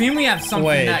 I think we have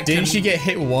something that didn't she get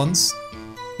hit once?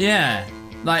 Yeah.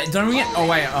 Like, don't we get... Oh,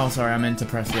 wait. Oh, sorry. I meant to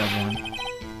press the other one.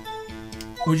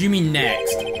 What do you mean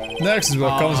next? Next is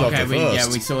what comes after first. Yeah,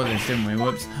 we saw this, didn't we?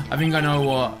 Whoops. I think I know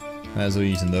what... That's all you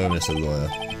need to know, Mr. Lawyer.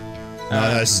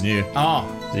 No, this is new. Oh.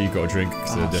 So you got a drink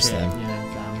because of this time. Yeah,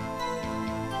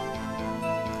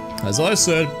 as I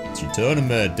said, she turned and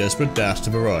made a desperate dash to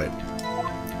the right.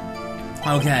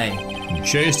 Okay. You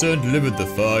chased her and delivered the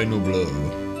final blow.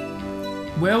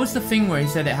 Where was the thing where he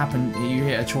said it happened, you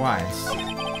hit her twice?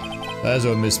 That's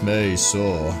what Miss May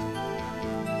saw.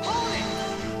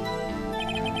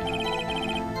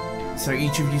 So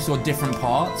each of you saw different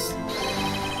parts?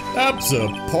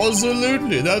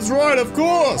 Absolutely, that's right, of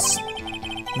course.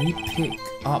 We pick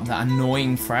up that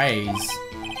annoying phrase.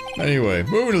 Anyway,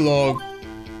 moving along.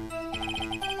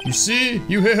 You see?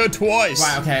 You hit her twice.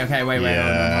 Right, okay, wait,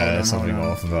 yeah, hold on, something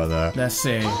off about that. Let's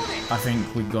see. I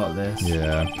think we got this.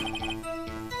 Yeah.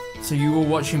 So you were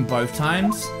watching both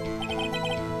times?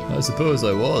 I suppose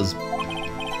I was.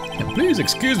 And please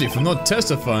excuse me for not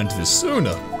testifying to this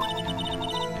sooner.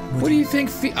 What do you think,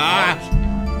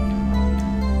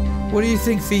 What do you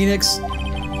think, Phoenix?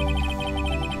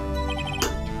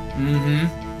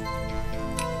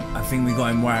 I think we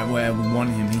got him where we want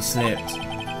him. He slipped.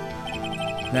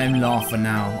 Let him laugh for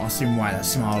now. I'll soon wipe that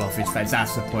smile off his face.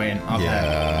 That's the point. Okay.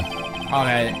 Yeah.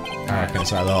 Okay. I reckon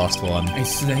it's our last one.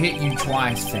 It's the hit you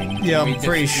twice thing. Yeah, I'm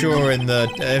pretty sure in the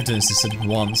evidence it said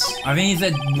once. I think he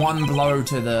said one blow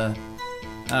to the...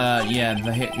 yeah,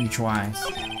 the hit you twice.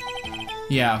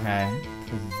 Yeah, okay.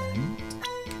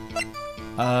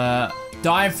 Present.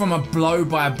 Died from a blow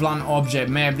by a blunt object.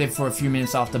 May have lived for a few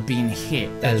minutes after being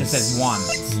hit. That just says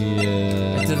once.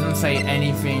 Yeah. It doesn't say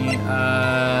anything,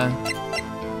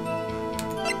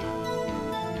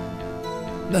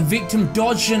 The victim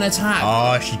dodged an attack.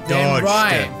 Oh, she dodged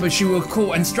right, it. but she was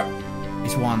caught and struck.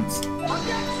 It's once.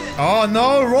 Oh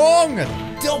no, wrong!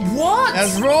 What?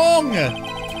 That's wrong!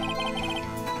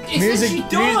 It said she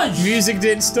dodged. Music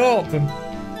didn't stop.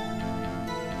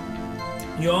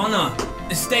 Your Honor,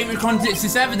 the statement contradicts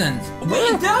this evidence. But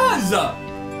it does!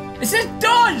 It says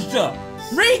dodged!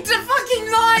 Read the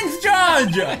fucking lines,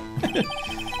 Judge!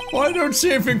 Well, I don't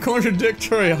see anything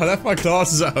contradictory. I left my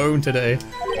glasses at home today.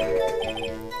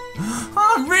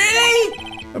 Oh,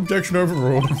 really? Objection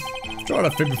overruled. Try to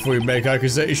think before you make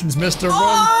accusations, Mr.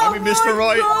 Mr.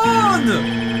 Wright. God.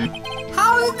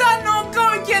 How did that not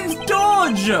go against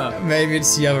dodge? Maybe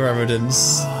it's the other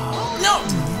evidence. No!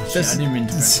 Shit, I didn't mean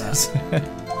to press that.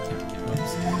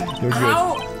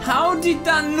 How did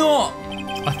that not?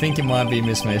 I think it might be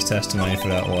Miss May's testimony for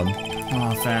that one.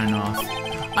 Oh, fair enough.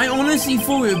 I honestly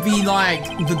thought it would be like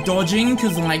the dodging,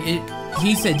 because like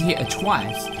he said hit her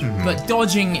twice, but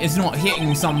dodging is not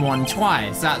hitting someone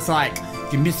twice. That's like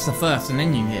you miss the first and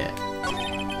then you hit.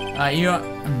 You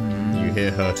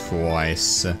hit her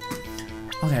twice.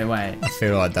 Okay, wait. I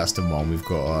feel like that's the one we've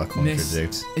got to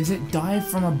contradict. Is it died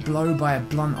from a blow by a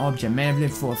blunt object? May have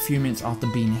lived for a few minutes after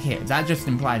being hit. That just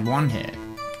implied one hit.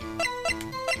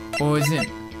 Or is it?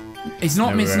 It's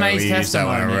not Miss May's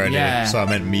testimony. Yeah. So I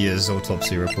meant Mia's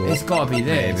autopsy report. It's got to be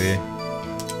this. Maybe.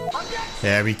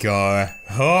 There we go.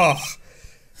 Oh.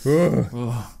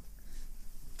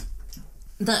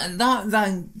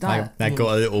 That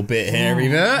got a little bit hairy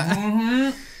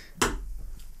there.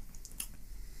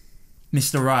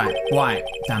 Mr. Wright. White.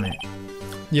 Damn it.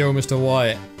 Yo, Mr.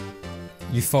 White.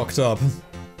 You fucked up.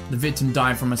 The victim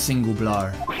died from a single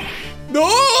blow.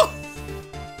 No!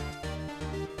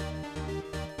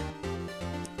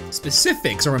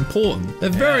 Specifics are important. They're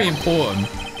very important.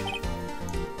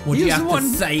 What do you have to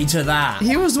say to that?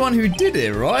 He was the one who did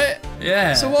it, right?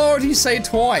 Yeah. So why would he say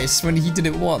twice when he did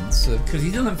it once? Because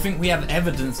he doesn't think we have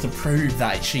evidence to prove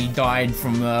that she died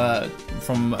from a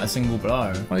single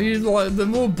blow. Well, like, the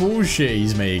more bullshit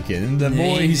he's making, the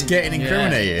more he's getting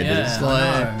incriminated. Yeah, it's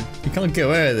like, you can't get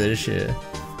away with this shit.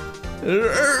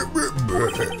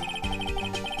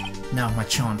 Now my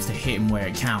chance to hit him where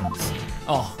it counts.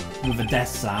 Oh, with a death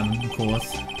slam, of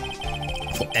course.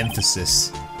 For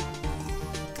emphasis.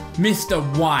 Mr.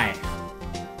 White,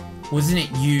 wasn't it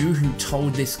you who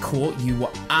told this court you were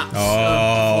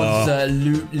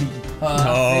absolutely perfect?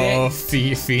 Oh,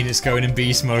 Phoenix going in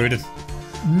beast mode.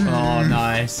 Oh,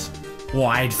 nice.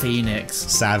 Wide Phoenix.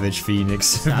 Savage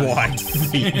Phoenix. Wide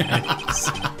Phoenix.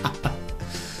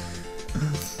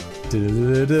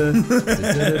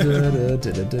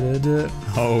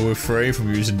 Oh, we're free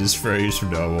from using this phrase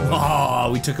from now on. Oh,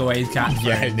 we took away his catchphrase.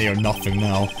 Yeah, near nothing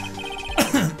now.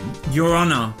 Your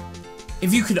Honor,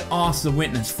 if you could ask the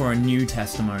witness for a new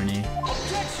testimony.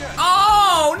 Objection!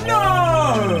 Oh,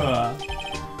 no!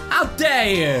 How dare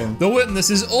you! The witness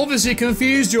is obviously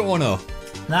confused, Your Honor.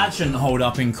 That shouldn't hold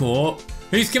up in court.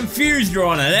 He's confused, Your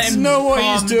Honor. Let him know what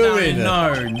he's doing.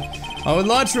 No. I would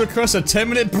like to request a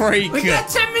 10-minute break. We got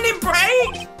a 10-minute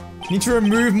break? Need to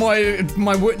remove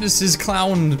my witness's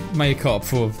clown makeup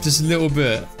for just a little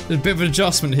bit. There's a bit of an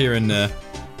adjustment here and there.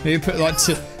 Maybe put like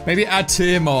maybe add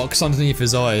tear marks underneath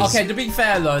his eyes. Okay, to be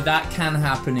fair though, that can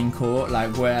happen in court,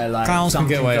 like where like clowns can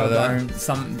get away with that.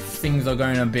 Some things are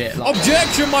going a bit like.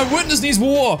 Objection! My witness needs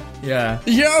water. Yeah.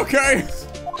 Yeah. Okay.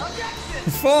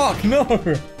 Fuck no.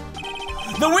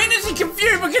 The witness is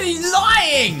confused because he's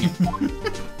lying.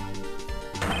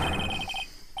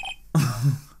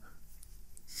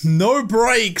 No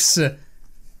breaks.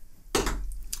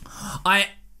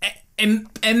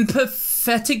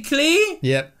 empathetically?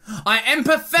 Yep. I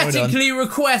empathetically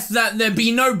request that there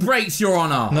be no brakes, Your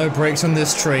Honor. No brakes on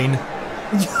this train.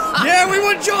 Yeah, we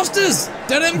want justice!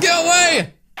 Let him get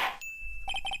away!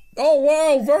 Oh,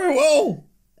 wow, very well.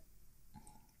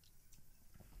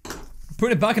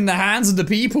 Put it back in the hands of the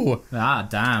people. Ah,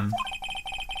 damn.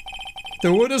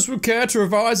 The witness would care to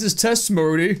revise his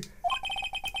testimony.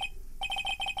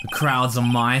 The crowd's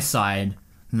on my side.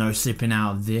 No sipping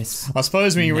out of this. I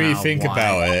suppose when you really think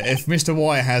about it, if Mr.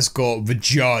 White has got the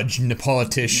judge and the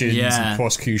politicians and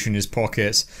prosecution in his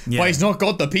pockets, but he's not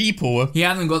got the people. He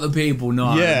hasn't got the people,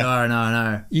 no.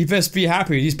 No. You best be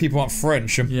happy these people aren't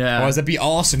French. Yeah. Otherwise there'd be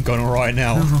arson going on right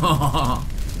now.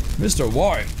 Mr.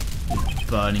 White.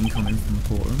 Burning coming from the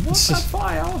courtroom. What's that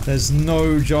fire? There's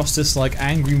no justice like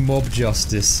angry mob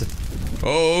justice.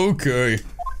 Okay.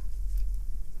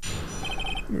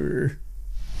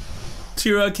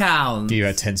 To account. Give you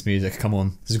that tense music, come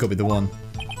on. This has got to be the one.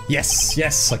 Yes,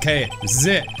 yes, okay, this is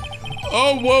it.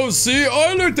 Oh, well, see,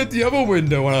 I looked at the other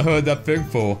window when I heard that thing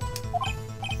fall.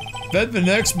 Then the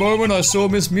next moment I saw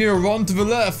Miss Mia run to the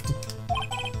left.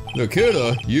 The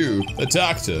killer, you,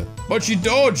 attacked her, but she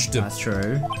dodged. That's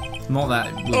true. Not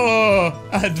that.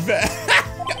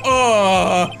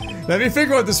 Let me think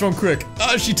about this one quick.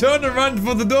 She turned and ran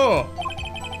for the door.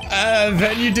 And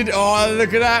then you did. Oh,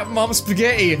 look at that, Mom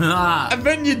Spaghetti. And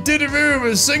then you did it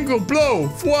with a single blow.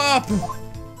 Flap.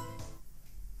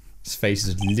 His face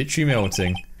is literally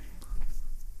melting.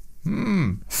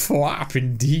 Flap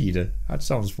indeed. That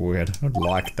sounds weird. I'd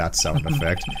like that sound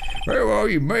effect. Very well,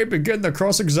 you may begin the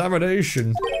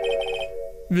cross-examination.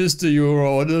 Mr. Your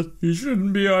Honor, you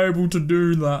shouldn't be able to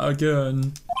do that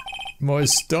again. My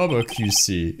stomach, you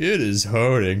see, it is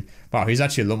hurting. Wow, he's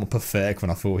actually a lot more pathetic than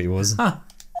I thought he was. Oh!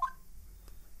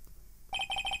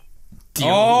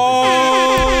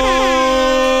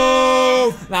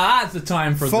 Now that's the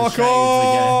time for fuck the shades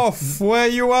off! Again. Where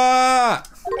you at?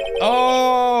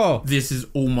 Oh! This is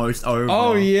almost over.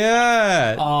 Oh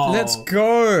yeah! Oh. Let's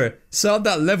go! Start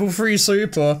that level 3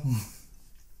 super.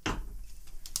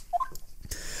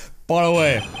 By the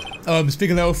way,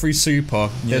 speaking of level 3 super,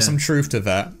 there's some truth to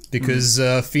that. Because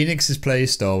Phoenix's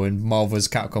playstyle in Marvel vs.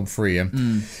 Capcom 3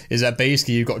 is that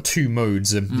basically you've got 2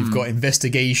 modes. You've got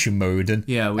investigation mode and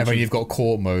then you've got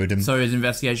court mode. So is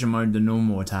investigation mode the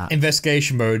normal attack?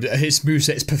 Investigation mode, his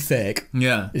moveset is pathetic.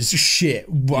 Yeah. It's just shit.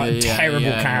 What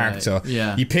terrible character.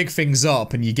 Yeah. You pick things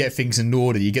up and you get things in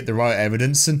order. You get the right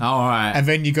evidence. Alright. And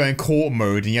then you go in court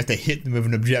mode and you have to hit them with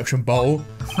an objection bowl.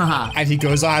 And he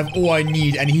goes, I have all I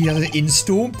need. And he has an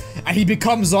install. And he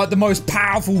becomes like the most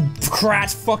powerful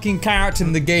fucking character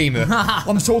in the game.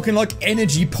 I'm talking like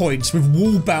energy points with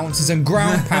wall bounces and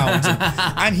ground pounds.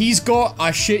 And he's got,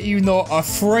 I shit you not, a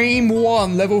frame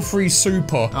 1 level 3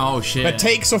 super. Oh shit. That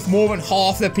takes off more than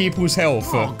half their people's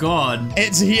health. Oh god.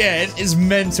 It's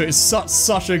mental. It's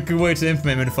such a good way to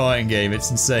implement in a fighting game. It's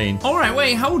insane. Alright,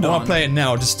 wait, hold on. I'll play it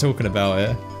now, just talking about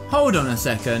it. Hold on a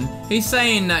second. He's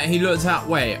saying that he looked at,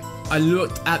 I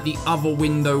looked at the other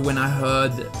window when I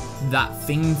heard that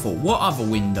thing fall. What other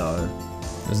window?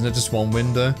 Isn't it just one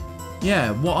window?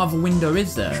 Yeah, what other window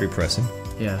is there? Should we press him?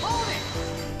 Yeah.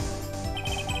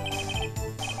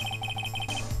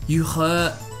 You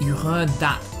heard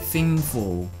that thing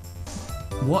fall.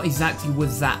 What exactly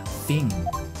was that thing?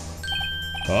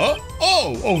 Huh?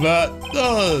 Oh, that,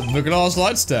 the glass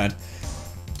light stand.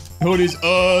 All these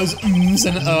ums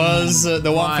and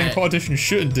the one thing politicians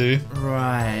shouldn't do.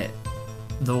 Right.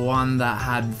 The one that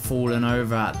had fallen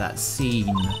over at that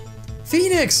scene.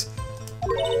 Phoenix!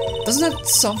 Doesn't that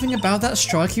something about that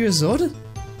strike you as odd?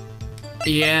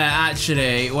 Yeah,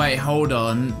 actually. Wait, hold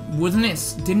on. Wasn't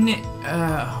it? Didn't it?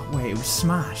 Wait, it was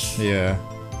smashed. Yeah.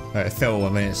 It fell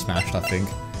when it smashed, I think.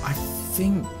 I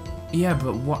think. Yeah,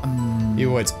 but what?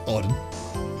 It's odd.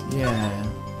 Yeah.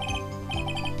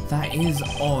 That is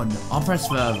odd. I'll press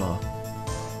further.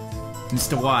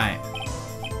 Mr. White.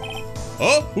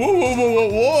 Oh,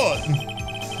 what?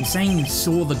 You're saying you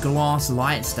saw the glass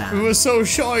light stand? It was so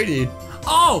shiny.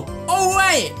 Oh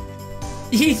wait!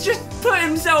 He's just put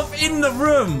himself in the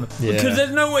room because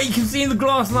there's no way you can see the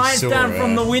glass light stand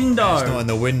from the window. It's not in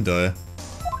the window.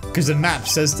 Because the map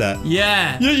says that.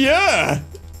 Yeah. Yeah.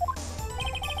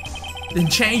 Then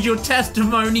change your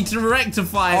testimony to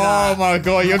rectify that. Oh my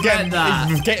god, you're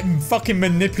getting fucking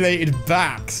manipulated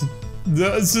back.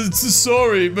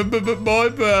 Sorry, but my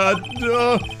bad.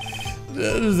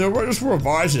 Just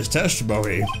revise his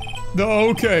testimony.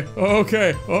 Okay.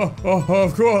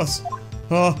 Of course.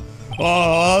 The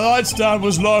light stand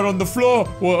was lying on the floor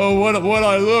when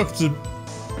I looked.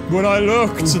 When I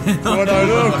looked. When I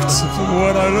looked.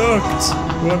 When I looked.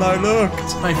 When I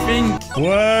looked. I think.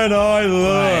 When I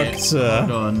looked. Wait,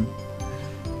 hold on.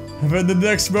 And then the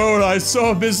next moment I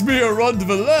saw Miss Mia run to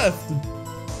the left.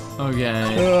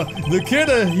 Okay. The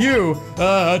killer,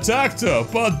 attacked her,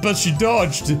 but she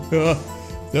dodged.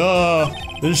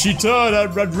 Then she turned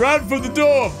and ran for the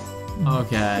door.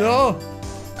 Okay.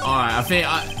 Alright, I think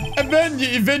And then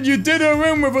you did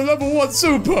her in with a level 1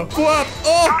 super. Flap.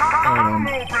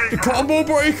 The combo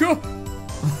breaker.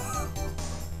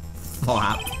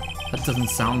 Flap. That doesn't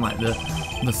sound like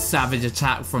the savage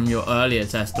attack from your earlier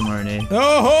testimony.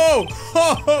 Oh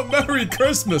ho! Merry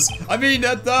Christmas! I mean,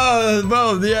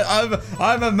 well, yeah,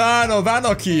 I'm a man of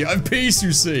anarchy and peace,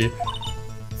 you see.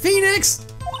 Phoenix!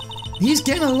 He's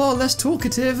getting a lot less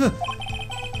talkative.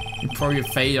 You probably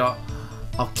fade up.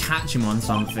 I'll catch him on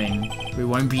something. It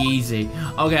won't be easy.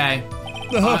 Okay.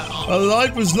 A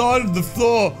light was lighted the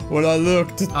floor when I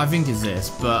looked. I think it's this,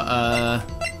 but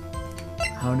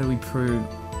how do we prove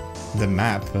the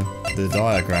map, the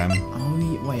diagram? Oh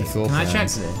wait, can I check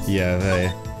this?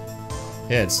 Yeah,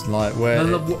 it's like where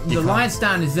the light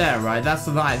stand is there, right? That's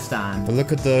the light stand. But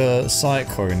look at the side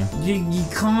corner. You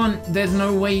can't. There's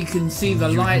no way you can see the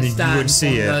light stand. You would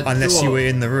see it unless you were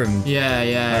in the room.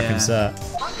 Yeah. I can say.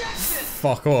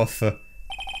 Fuck off.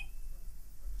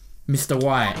 Mr.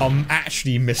 White. I'm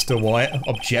actually Mr. White.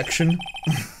 Objection.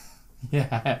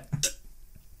 Yeah.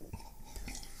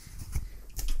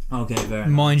 Okay, very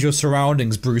Mind your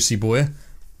surroundings, Brucey boy.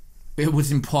 It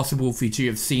was impossible for you to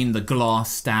have seen the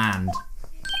glass stand.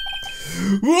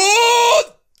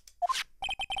 What?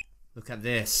 Look at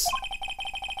this.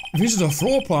 These are the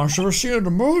floor plans of a scene of the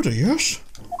murder, yes?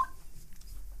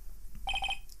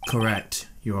 Correct,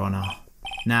 Your Honor.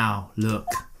 Now, look.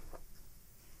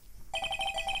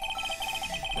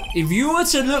 If you were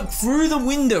to look through the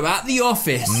window at the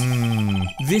office,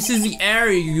 this is the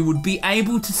area you would be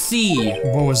able to see.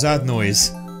 What was that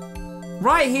noise?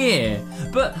 Right here.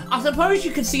 But I suppose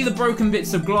you could see the broken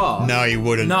bits of glass. No, you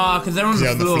wouldn't. No, because they're on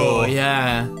the floor.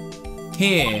 Yeah.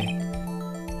 Here.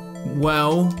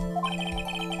 Well,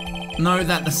 note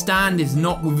that the stand is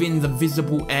not within the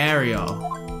visible area.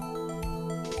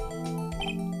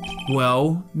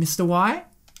 Well, Mr. White?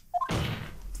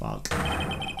 Fuck.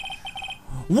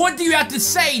 What do you have to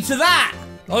say to that?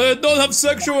 I did not have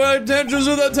sexual intentions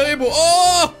at that table.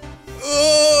 Oh!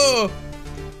 Oh!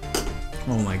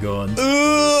 Oh my god.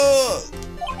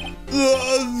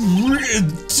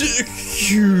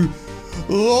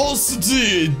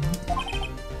 Ridiculosity.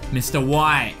 Mr.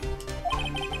 White,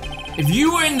 if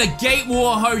you were in the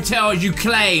Gatewar Hotel as you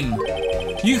claim,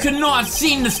 you could not have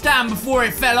seen the stand before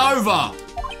it fell over.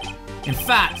 In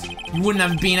fact, you wouldn't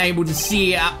have been able to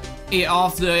see it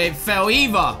after it fell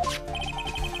either.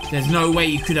 There's no way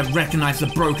you could have recognized the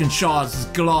broken shards as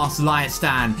glass light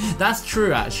stand. That's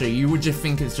true, actually. You would just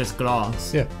think it's just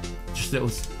glass. Yeah. Just little.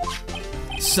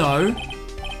 So,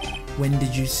 when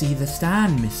did you see the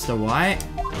stand, Mr. White?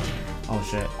 Oh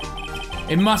shit.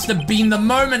 It must have been the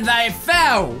moment that it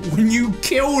fell, when you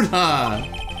killed her.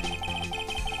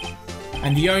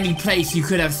 And the only place you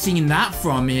could have seen that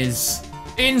from is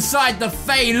inside the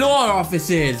Fey Law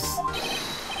offices.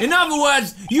 In other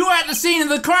words, you were at the scene of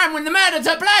the crime when the murder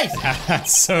took place!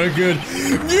 That's so good.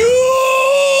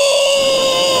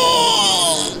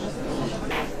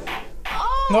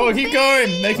 No, keep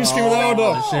going. Make him scream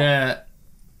louder. Shit.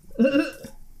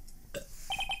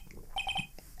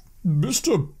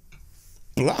 Mr.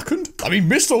 Blackened? I mean,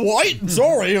 Mr. White?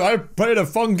 Sorry, I played a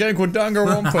fun game called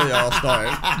Danganronpa last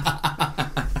night.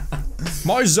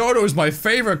 My Zodo is my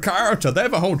favorite character. They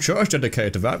have a whole church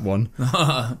dedicated to that one.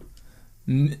 Oh,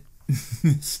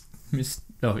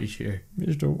 sure.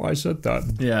 Mr. White said that.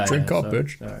 Yeah. Drink up,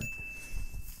 bitch. Sorry.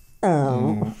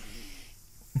 Oh.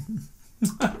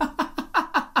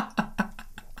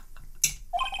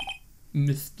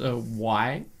 Mr.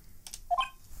 White?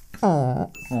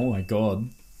 Oh my god.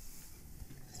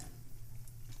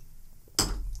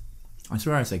 I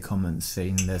swear I say comments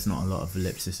saying there's not a lot of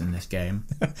ellipsis in this game.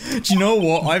 Do you know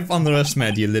what? I've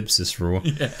underestimated the ellipsis rule.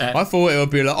 Yeah. I thought it would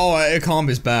be like, oh, it can't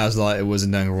be as bad as like it was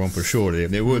in Danganronpa, surely.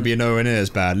 It wouldn't be nowhere near as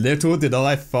bad. Little did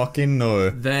I fucking know.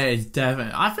 There is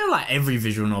definitely. I feel like every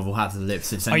visual novel has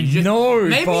ellipsis. And know,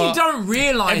 maybe but you don't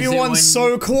realise everyone's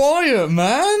so quiet,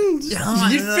 man.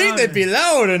 You'd think they'd be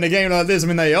loud in a game like this. I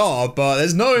mean, they are, but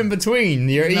there's no in between.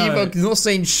 You're either not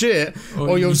saying shit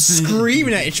or you're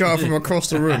screaming at each other from across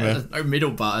the room. There's no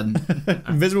middle button.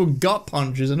 Invisible gut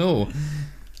punches and all.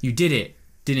 You did it,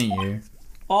 didn't you?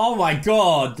 Oh my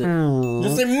god!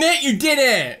 Just admit you did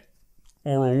it!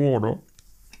 Or water.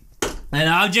 And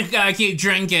I'm just gonna keep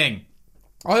drinking.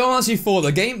 I honestly thought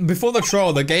the game, before the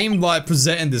trial, the game like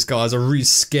presented this guy as a really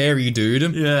scary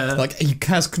dude. Yeah. Like he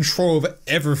has control over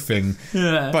everything.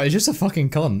 Yeah. But he's just a fucking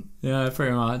cunt. Yeah,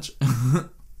 pretty much.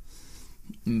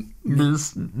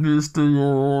 Mr.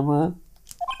 Yorba.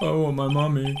 Oh, my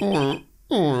mummy.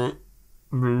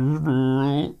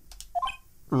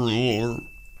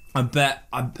 I bet.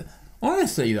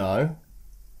 Honestly, though,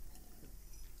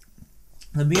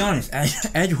 to be honest,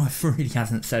 Edgeworth really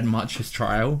hasn't said much this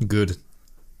trial. Good.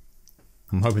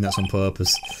 I'm hoping that's on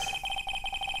purpose.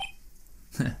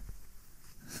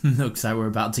 Looks like we're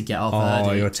about to get off.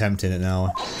 Oh, you're tempting it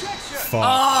now. Fuck.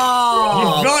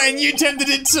 Oh! You're right, and you tempted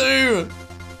it too!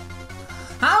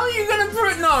 How are you gonna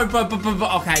prove? No, but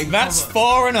okay. That's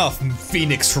far enough,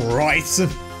 Phoenix Wright.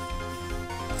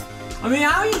 I mean,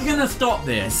 how are you gonna stop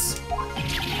this?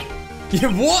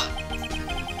 Yeah, what?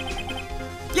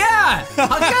 Yeah! I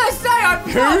was gonna say, I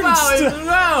forgot about it as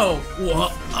well!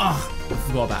 What? Ugh, I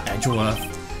forgot about Edgeworth.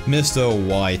 Mr.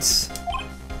 White.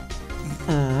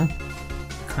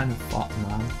 Kind of fucked,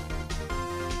 man.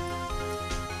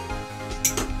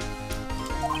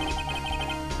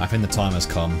 I think the time has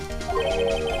come.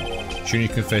 Shouldn't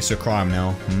you confess your crime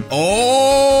now?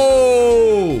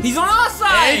 Oh! He's on our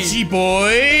side! Edgy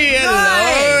boy!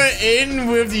 Hello! In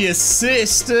with the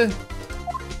assist!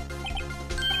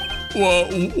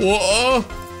 What?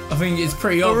 I think it's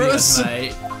pretty obvious,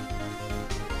 mate.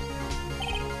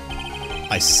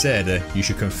 I said you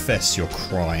should confess your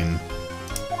crime.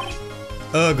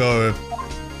 Ergo,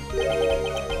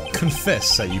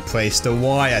 confess that you placed a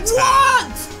wiretap.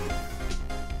 What?!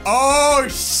 Oh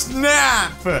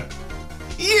snap!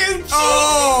 You cheated!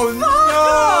 Oh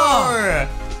no!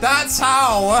 That's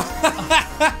how!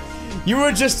 You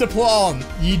were just a plant.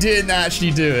 You didn't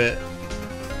actually do it.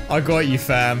 I got you,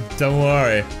 fam. Don't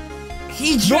worry.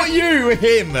 He just... Not you,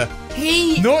 him!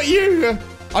 He... Not you!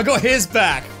 I got his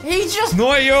back. He just...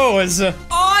 Not yours. No,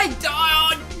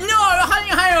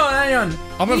 hang on.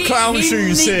 I'm in clown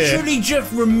shoes here. He literally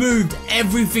just removed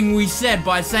everything we said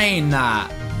by saying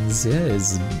that. Yeah,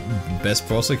 he's best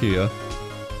prosecutor.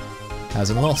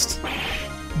 Hasn't lost.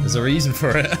 There's a reason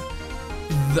for it.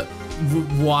 The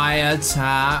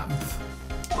wiretap.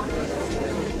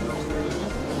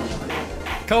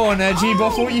 Come on, Edgy, but I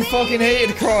thought you fucking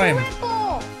hated crime.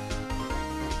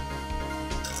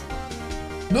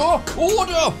 No,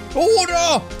 order!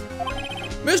 Order!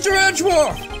 Mr.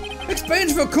 Edgeworth! Explain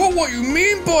to the court what you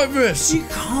mean by this! You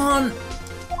can't...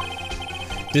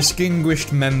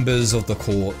 Distinguished members of the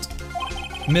court.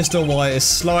 Mr. White is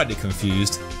slightly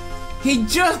confused. He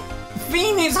just...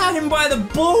 Phoenix had him by the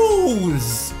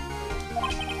balls!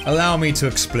 Allow me to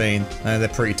explain. They're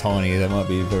pretty tiny, they might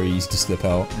be very easy to slip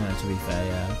out. Yeah, to be fair,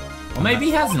 yeah. Or maybe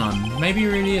he has none. Maybe he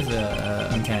really is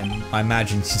a Ken. I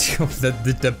imagine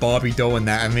the Barbie doll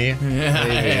anatomy.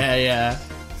 Yeah.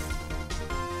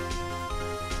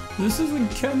 This isn't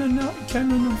Ken enough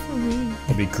for me.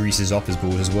 Probably greases up his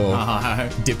balls as well.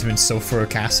 Dipped him in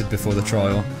sulfuric acid before the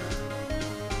trial.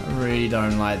 I really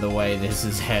don't like the way this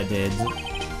is headed.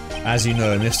 As you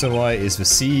know, Mr. White is the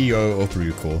CEO of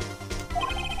Bluecore.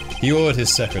 He ordered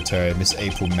his secretary, Miss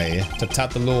April May, to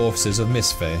tap the law offices of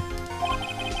Miss Faye.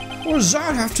 What does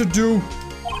that have to do?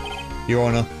 Your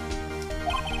Honor.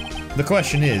 The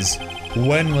question is,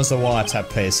 when was the wiretap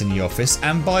placed in the office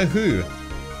and by who?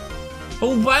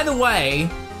 Oh, by the way,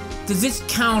 does this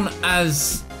count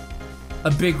as a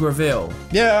big reveal?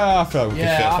 Yeah, I feel like we could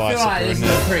fit I five feel like this is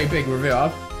a pretty big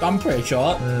reveal. I'm pretty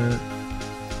sure.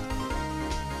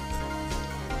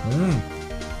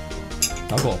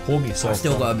 I've got to pour myself. I've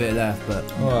still got a bit left, but...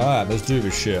 Alright, let's do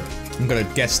this shit. I'm gonna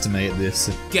guesstimate this.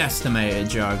 Guesstimate it,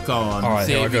 Joe. Go on. Alright,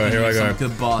 here I go, some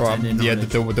good bartending yeah,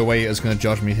 the waiter's gonna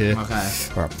judge me here. Okay.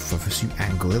 Alright, first you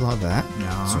angle it like that.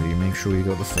 Yeah. So you make sure you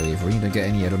got the flavour. You don't get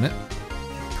any head on it.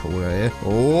 Pull it out here.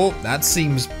 Oh, that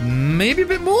seems maybe a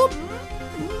bit more.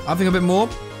 I think a bit more.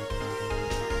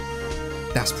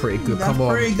 That's pretty good. That's Come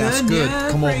on, pretty that's good. good.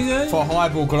 Yeah, Come on, good. for a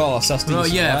highball glass, that's decent. Oh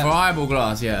yeah, right? for a highball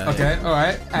glass, yeah. Okay, all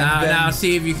right. Now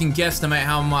see if you can guesstimate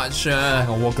how much. Hang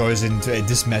on, what goes into it?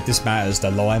 This matters.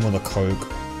 The lime or the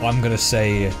Coke? I'm gonna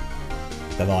say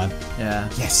the lime. Yeah.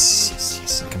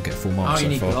 Yes. I can get full marks. Oh,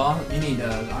 you so need far. glass. You need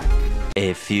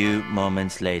A few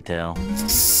moments later.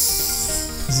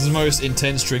 This is the most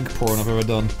intense drink pouring I've ever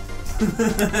done.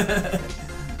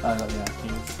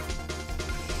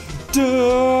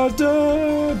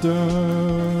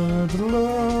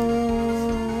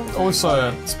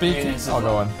 Also, speaking. I'll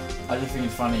go on. I just think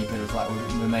it's funny because it's like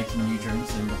we're making new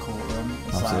drinks in the courtroom.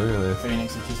 It's Absolutely. Like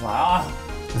Phoenix is just like, I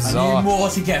need our, more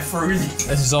to get through this.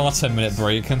 This is our 10-minute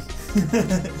break.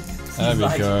 There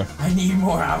we go. I need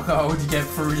more alcohol to get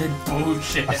through this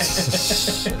bullshit.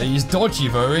 He's dodgy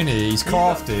though, isn't he? He's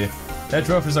crafty. That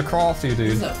Ruff is a crafty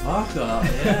dude. He's a fucker,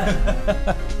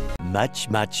 yeah. Much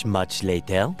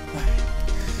later.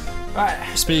 Right.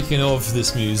 Speaking of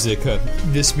this music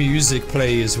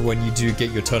plays when you do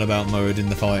get your turnabout mode in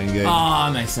the fighting game.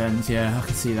 Ah, makes sense, yeah, I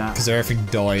can see that. Because everything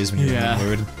dies when you're in that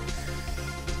mode.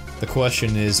 The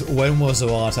question is, when was the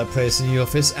wiretap placed in the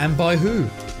office and by who?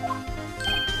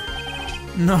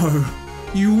 No,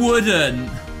 you wouldn't.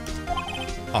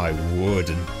 I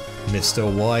wouldn't, Mr.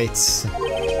 White.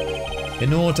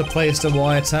 In order to place the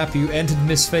wiretap, you entered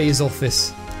Miss Faye's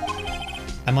office.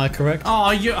 Am I correct?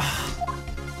 Oh, you.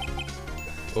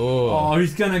 Oh,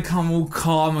 he's gonna come all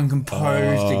calm and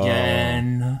composed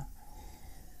again.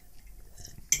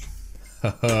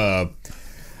 Haha.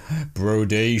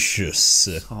 Brodacious.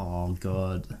 Oh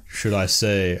god. Should I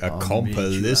say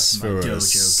accompliceous? I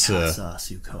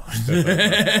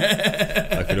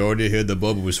could already hear the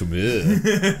bubbles from here.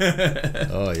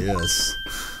 Oh yes.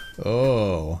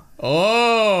 Oh.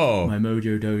 My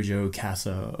Mojo Dojo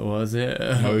Casa, was it?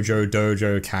 Mojo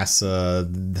Dojo Casa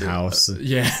house.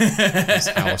 Yeah.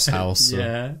 House.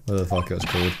 Yeah. What the fuck it was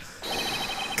called?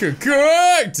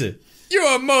 Correct! You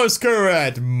are most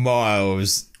correct,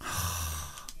 Miles.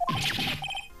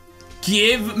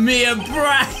 Give me a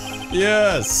break!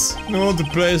 Yes. In order to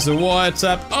place the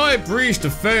wiretap, I breached the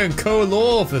Fair and Co.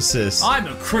 law offices. I'm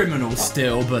a criminal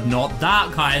still, but not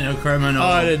that kind of criminal.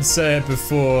 I didn't say it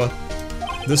before.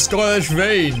 The Scottish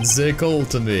veins, they call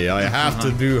to me. I have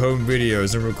to do home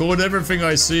videos and record everything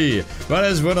I see. That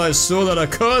is when I saw that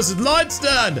accursed light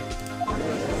stand.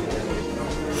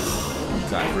 Is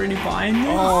that really buying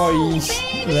this? Oh,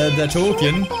 they're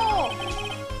talking.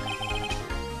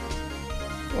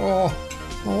 Oh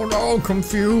no, I'm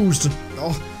confused.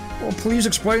 Oh, please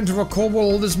explain to Record what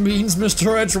all this means,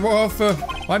 Mr. Edgeworth.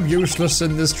 I'm useless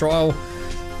in this trial.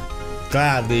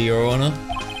 Gladly, Your Honor.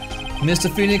 Mr.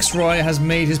 Phoenix Wright has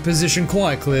made his position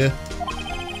quite clear.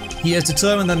 He has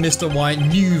determined that Mr. White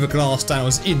knew the glass stand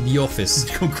was in the office.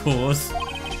 Of course.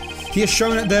 He has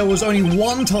shown that there was only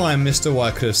one time Mr.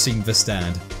 White could have seen the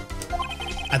stand.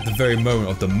 At the very moment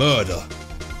of the murder.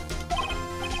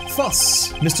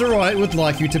 Thus, Mr. Wright would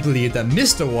like you to believe that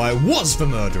Mr. White was the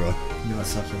murderer. You're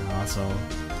such an asshole.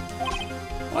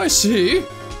 I see.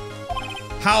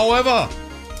 However,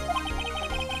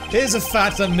 here's a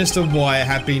fact that Mr. White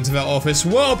had been to that office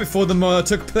well before the murder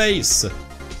took place.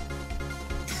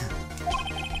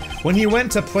 When he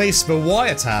went to place the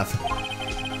wiretap,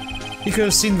 he could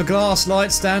have seen the glass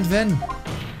light stand then.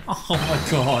 Oh my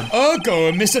god.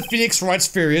 Ergo, Mr. Phoenix Wright's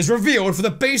theory is revealed for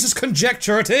the basest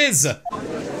conjecture it is.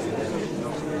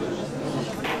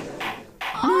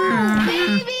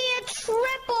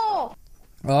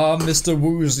 Mr.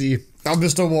 Woozy,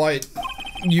 Mr. White,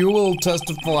 you will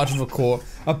testify to the court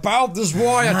about this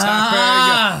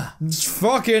wiretap. It's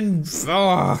fucking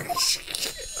fuck.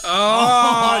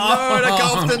 Oh no, the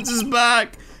confidence is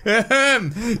back.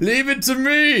 Leave it to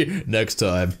me. Next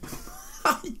time.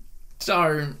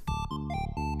 Don't.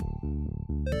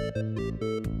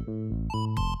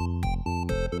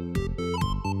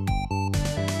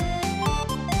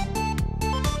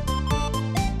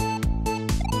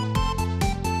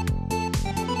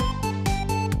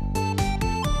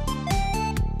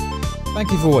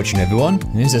 Thank you for watching, everyone.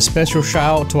 Here's a special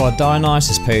shout out to our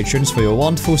Dionysus patrons for your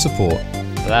wonderful support.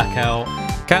 Blackout,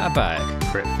 Catabag,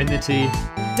 Critfinity,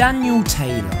 Daniel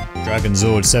Taylor,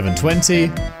 Dragonzord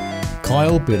 720,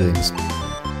 Kyle Billings,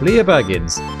 Leah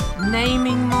Baggins,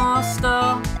 Naming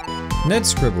Master, Ned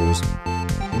Scribbles,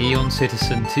 Neon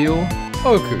Citizen Teal,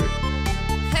 Oku,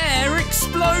 Hair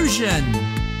Explosion,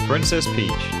 Princess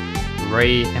Peach,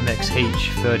 Ray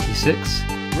MXH36,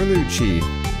 Relucci,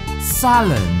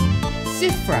 Salon,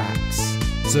 Sifrax,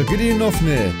 Sir Gideon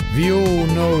Offnir, the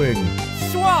All-Knowing,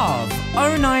 Suave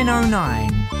 0909,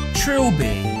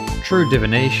 Trilby, True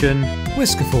Divination,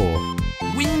 Whiskerfor,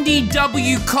 Windy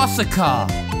W. Kosaka.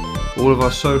 All of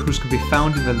our socials can be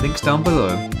found in the links down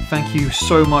below. Thank you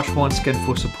so much once again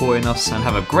for supporting us and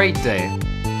have a great day.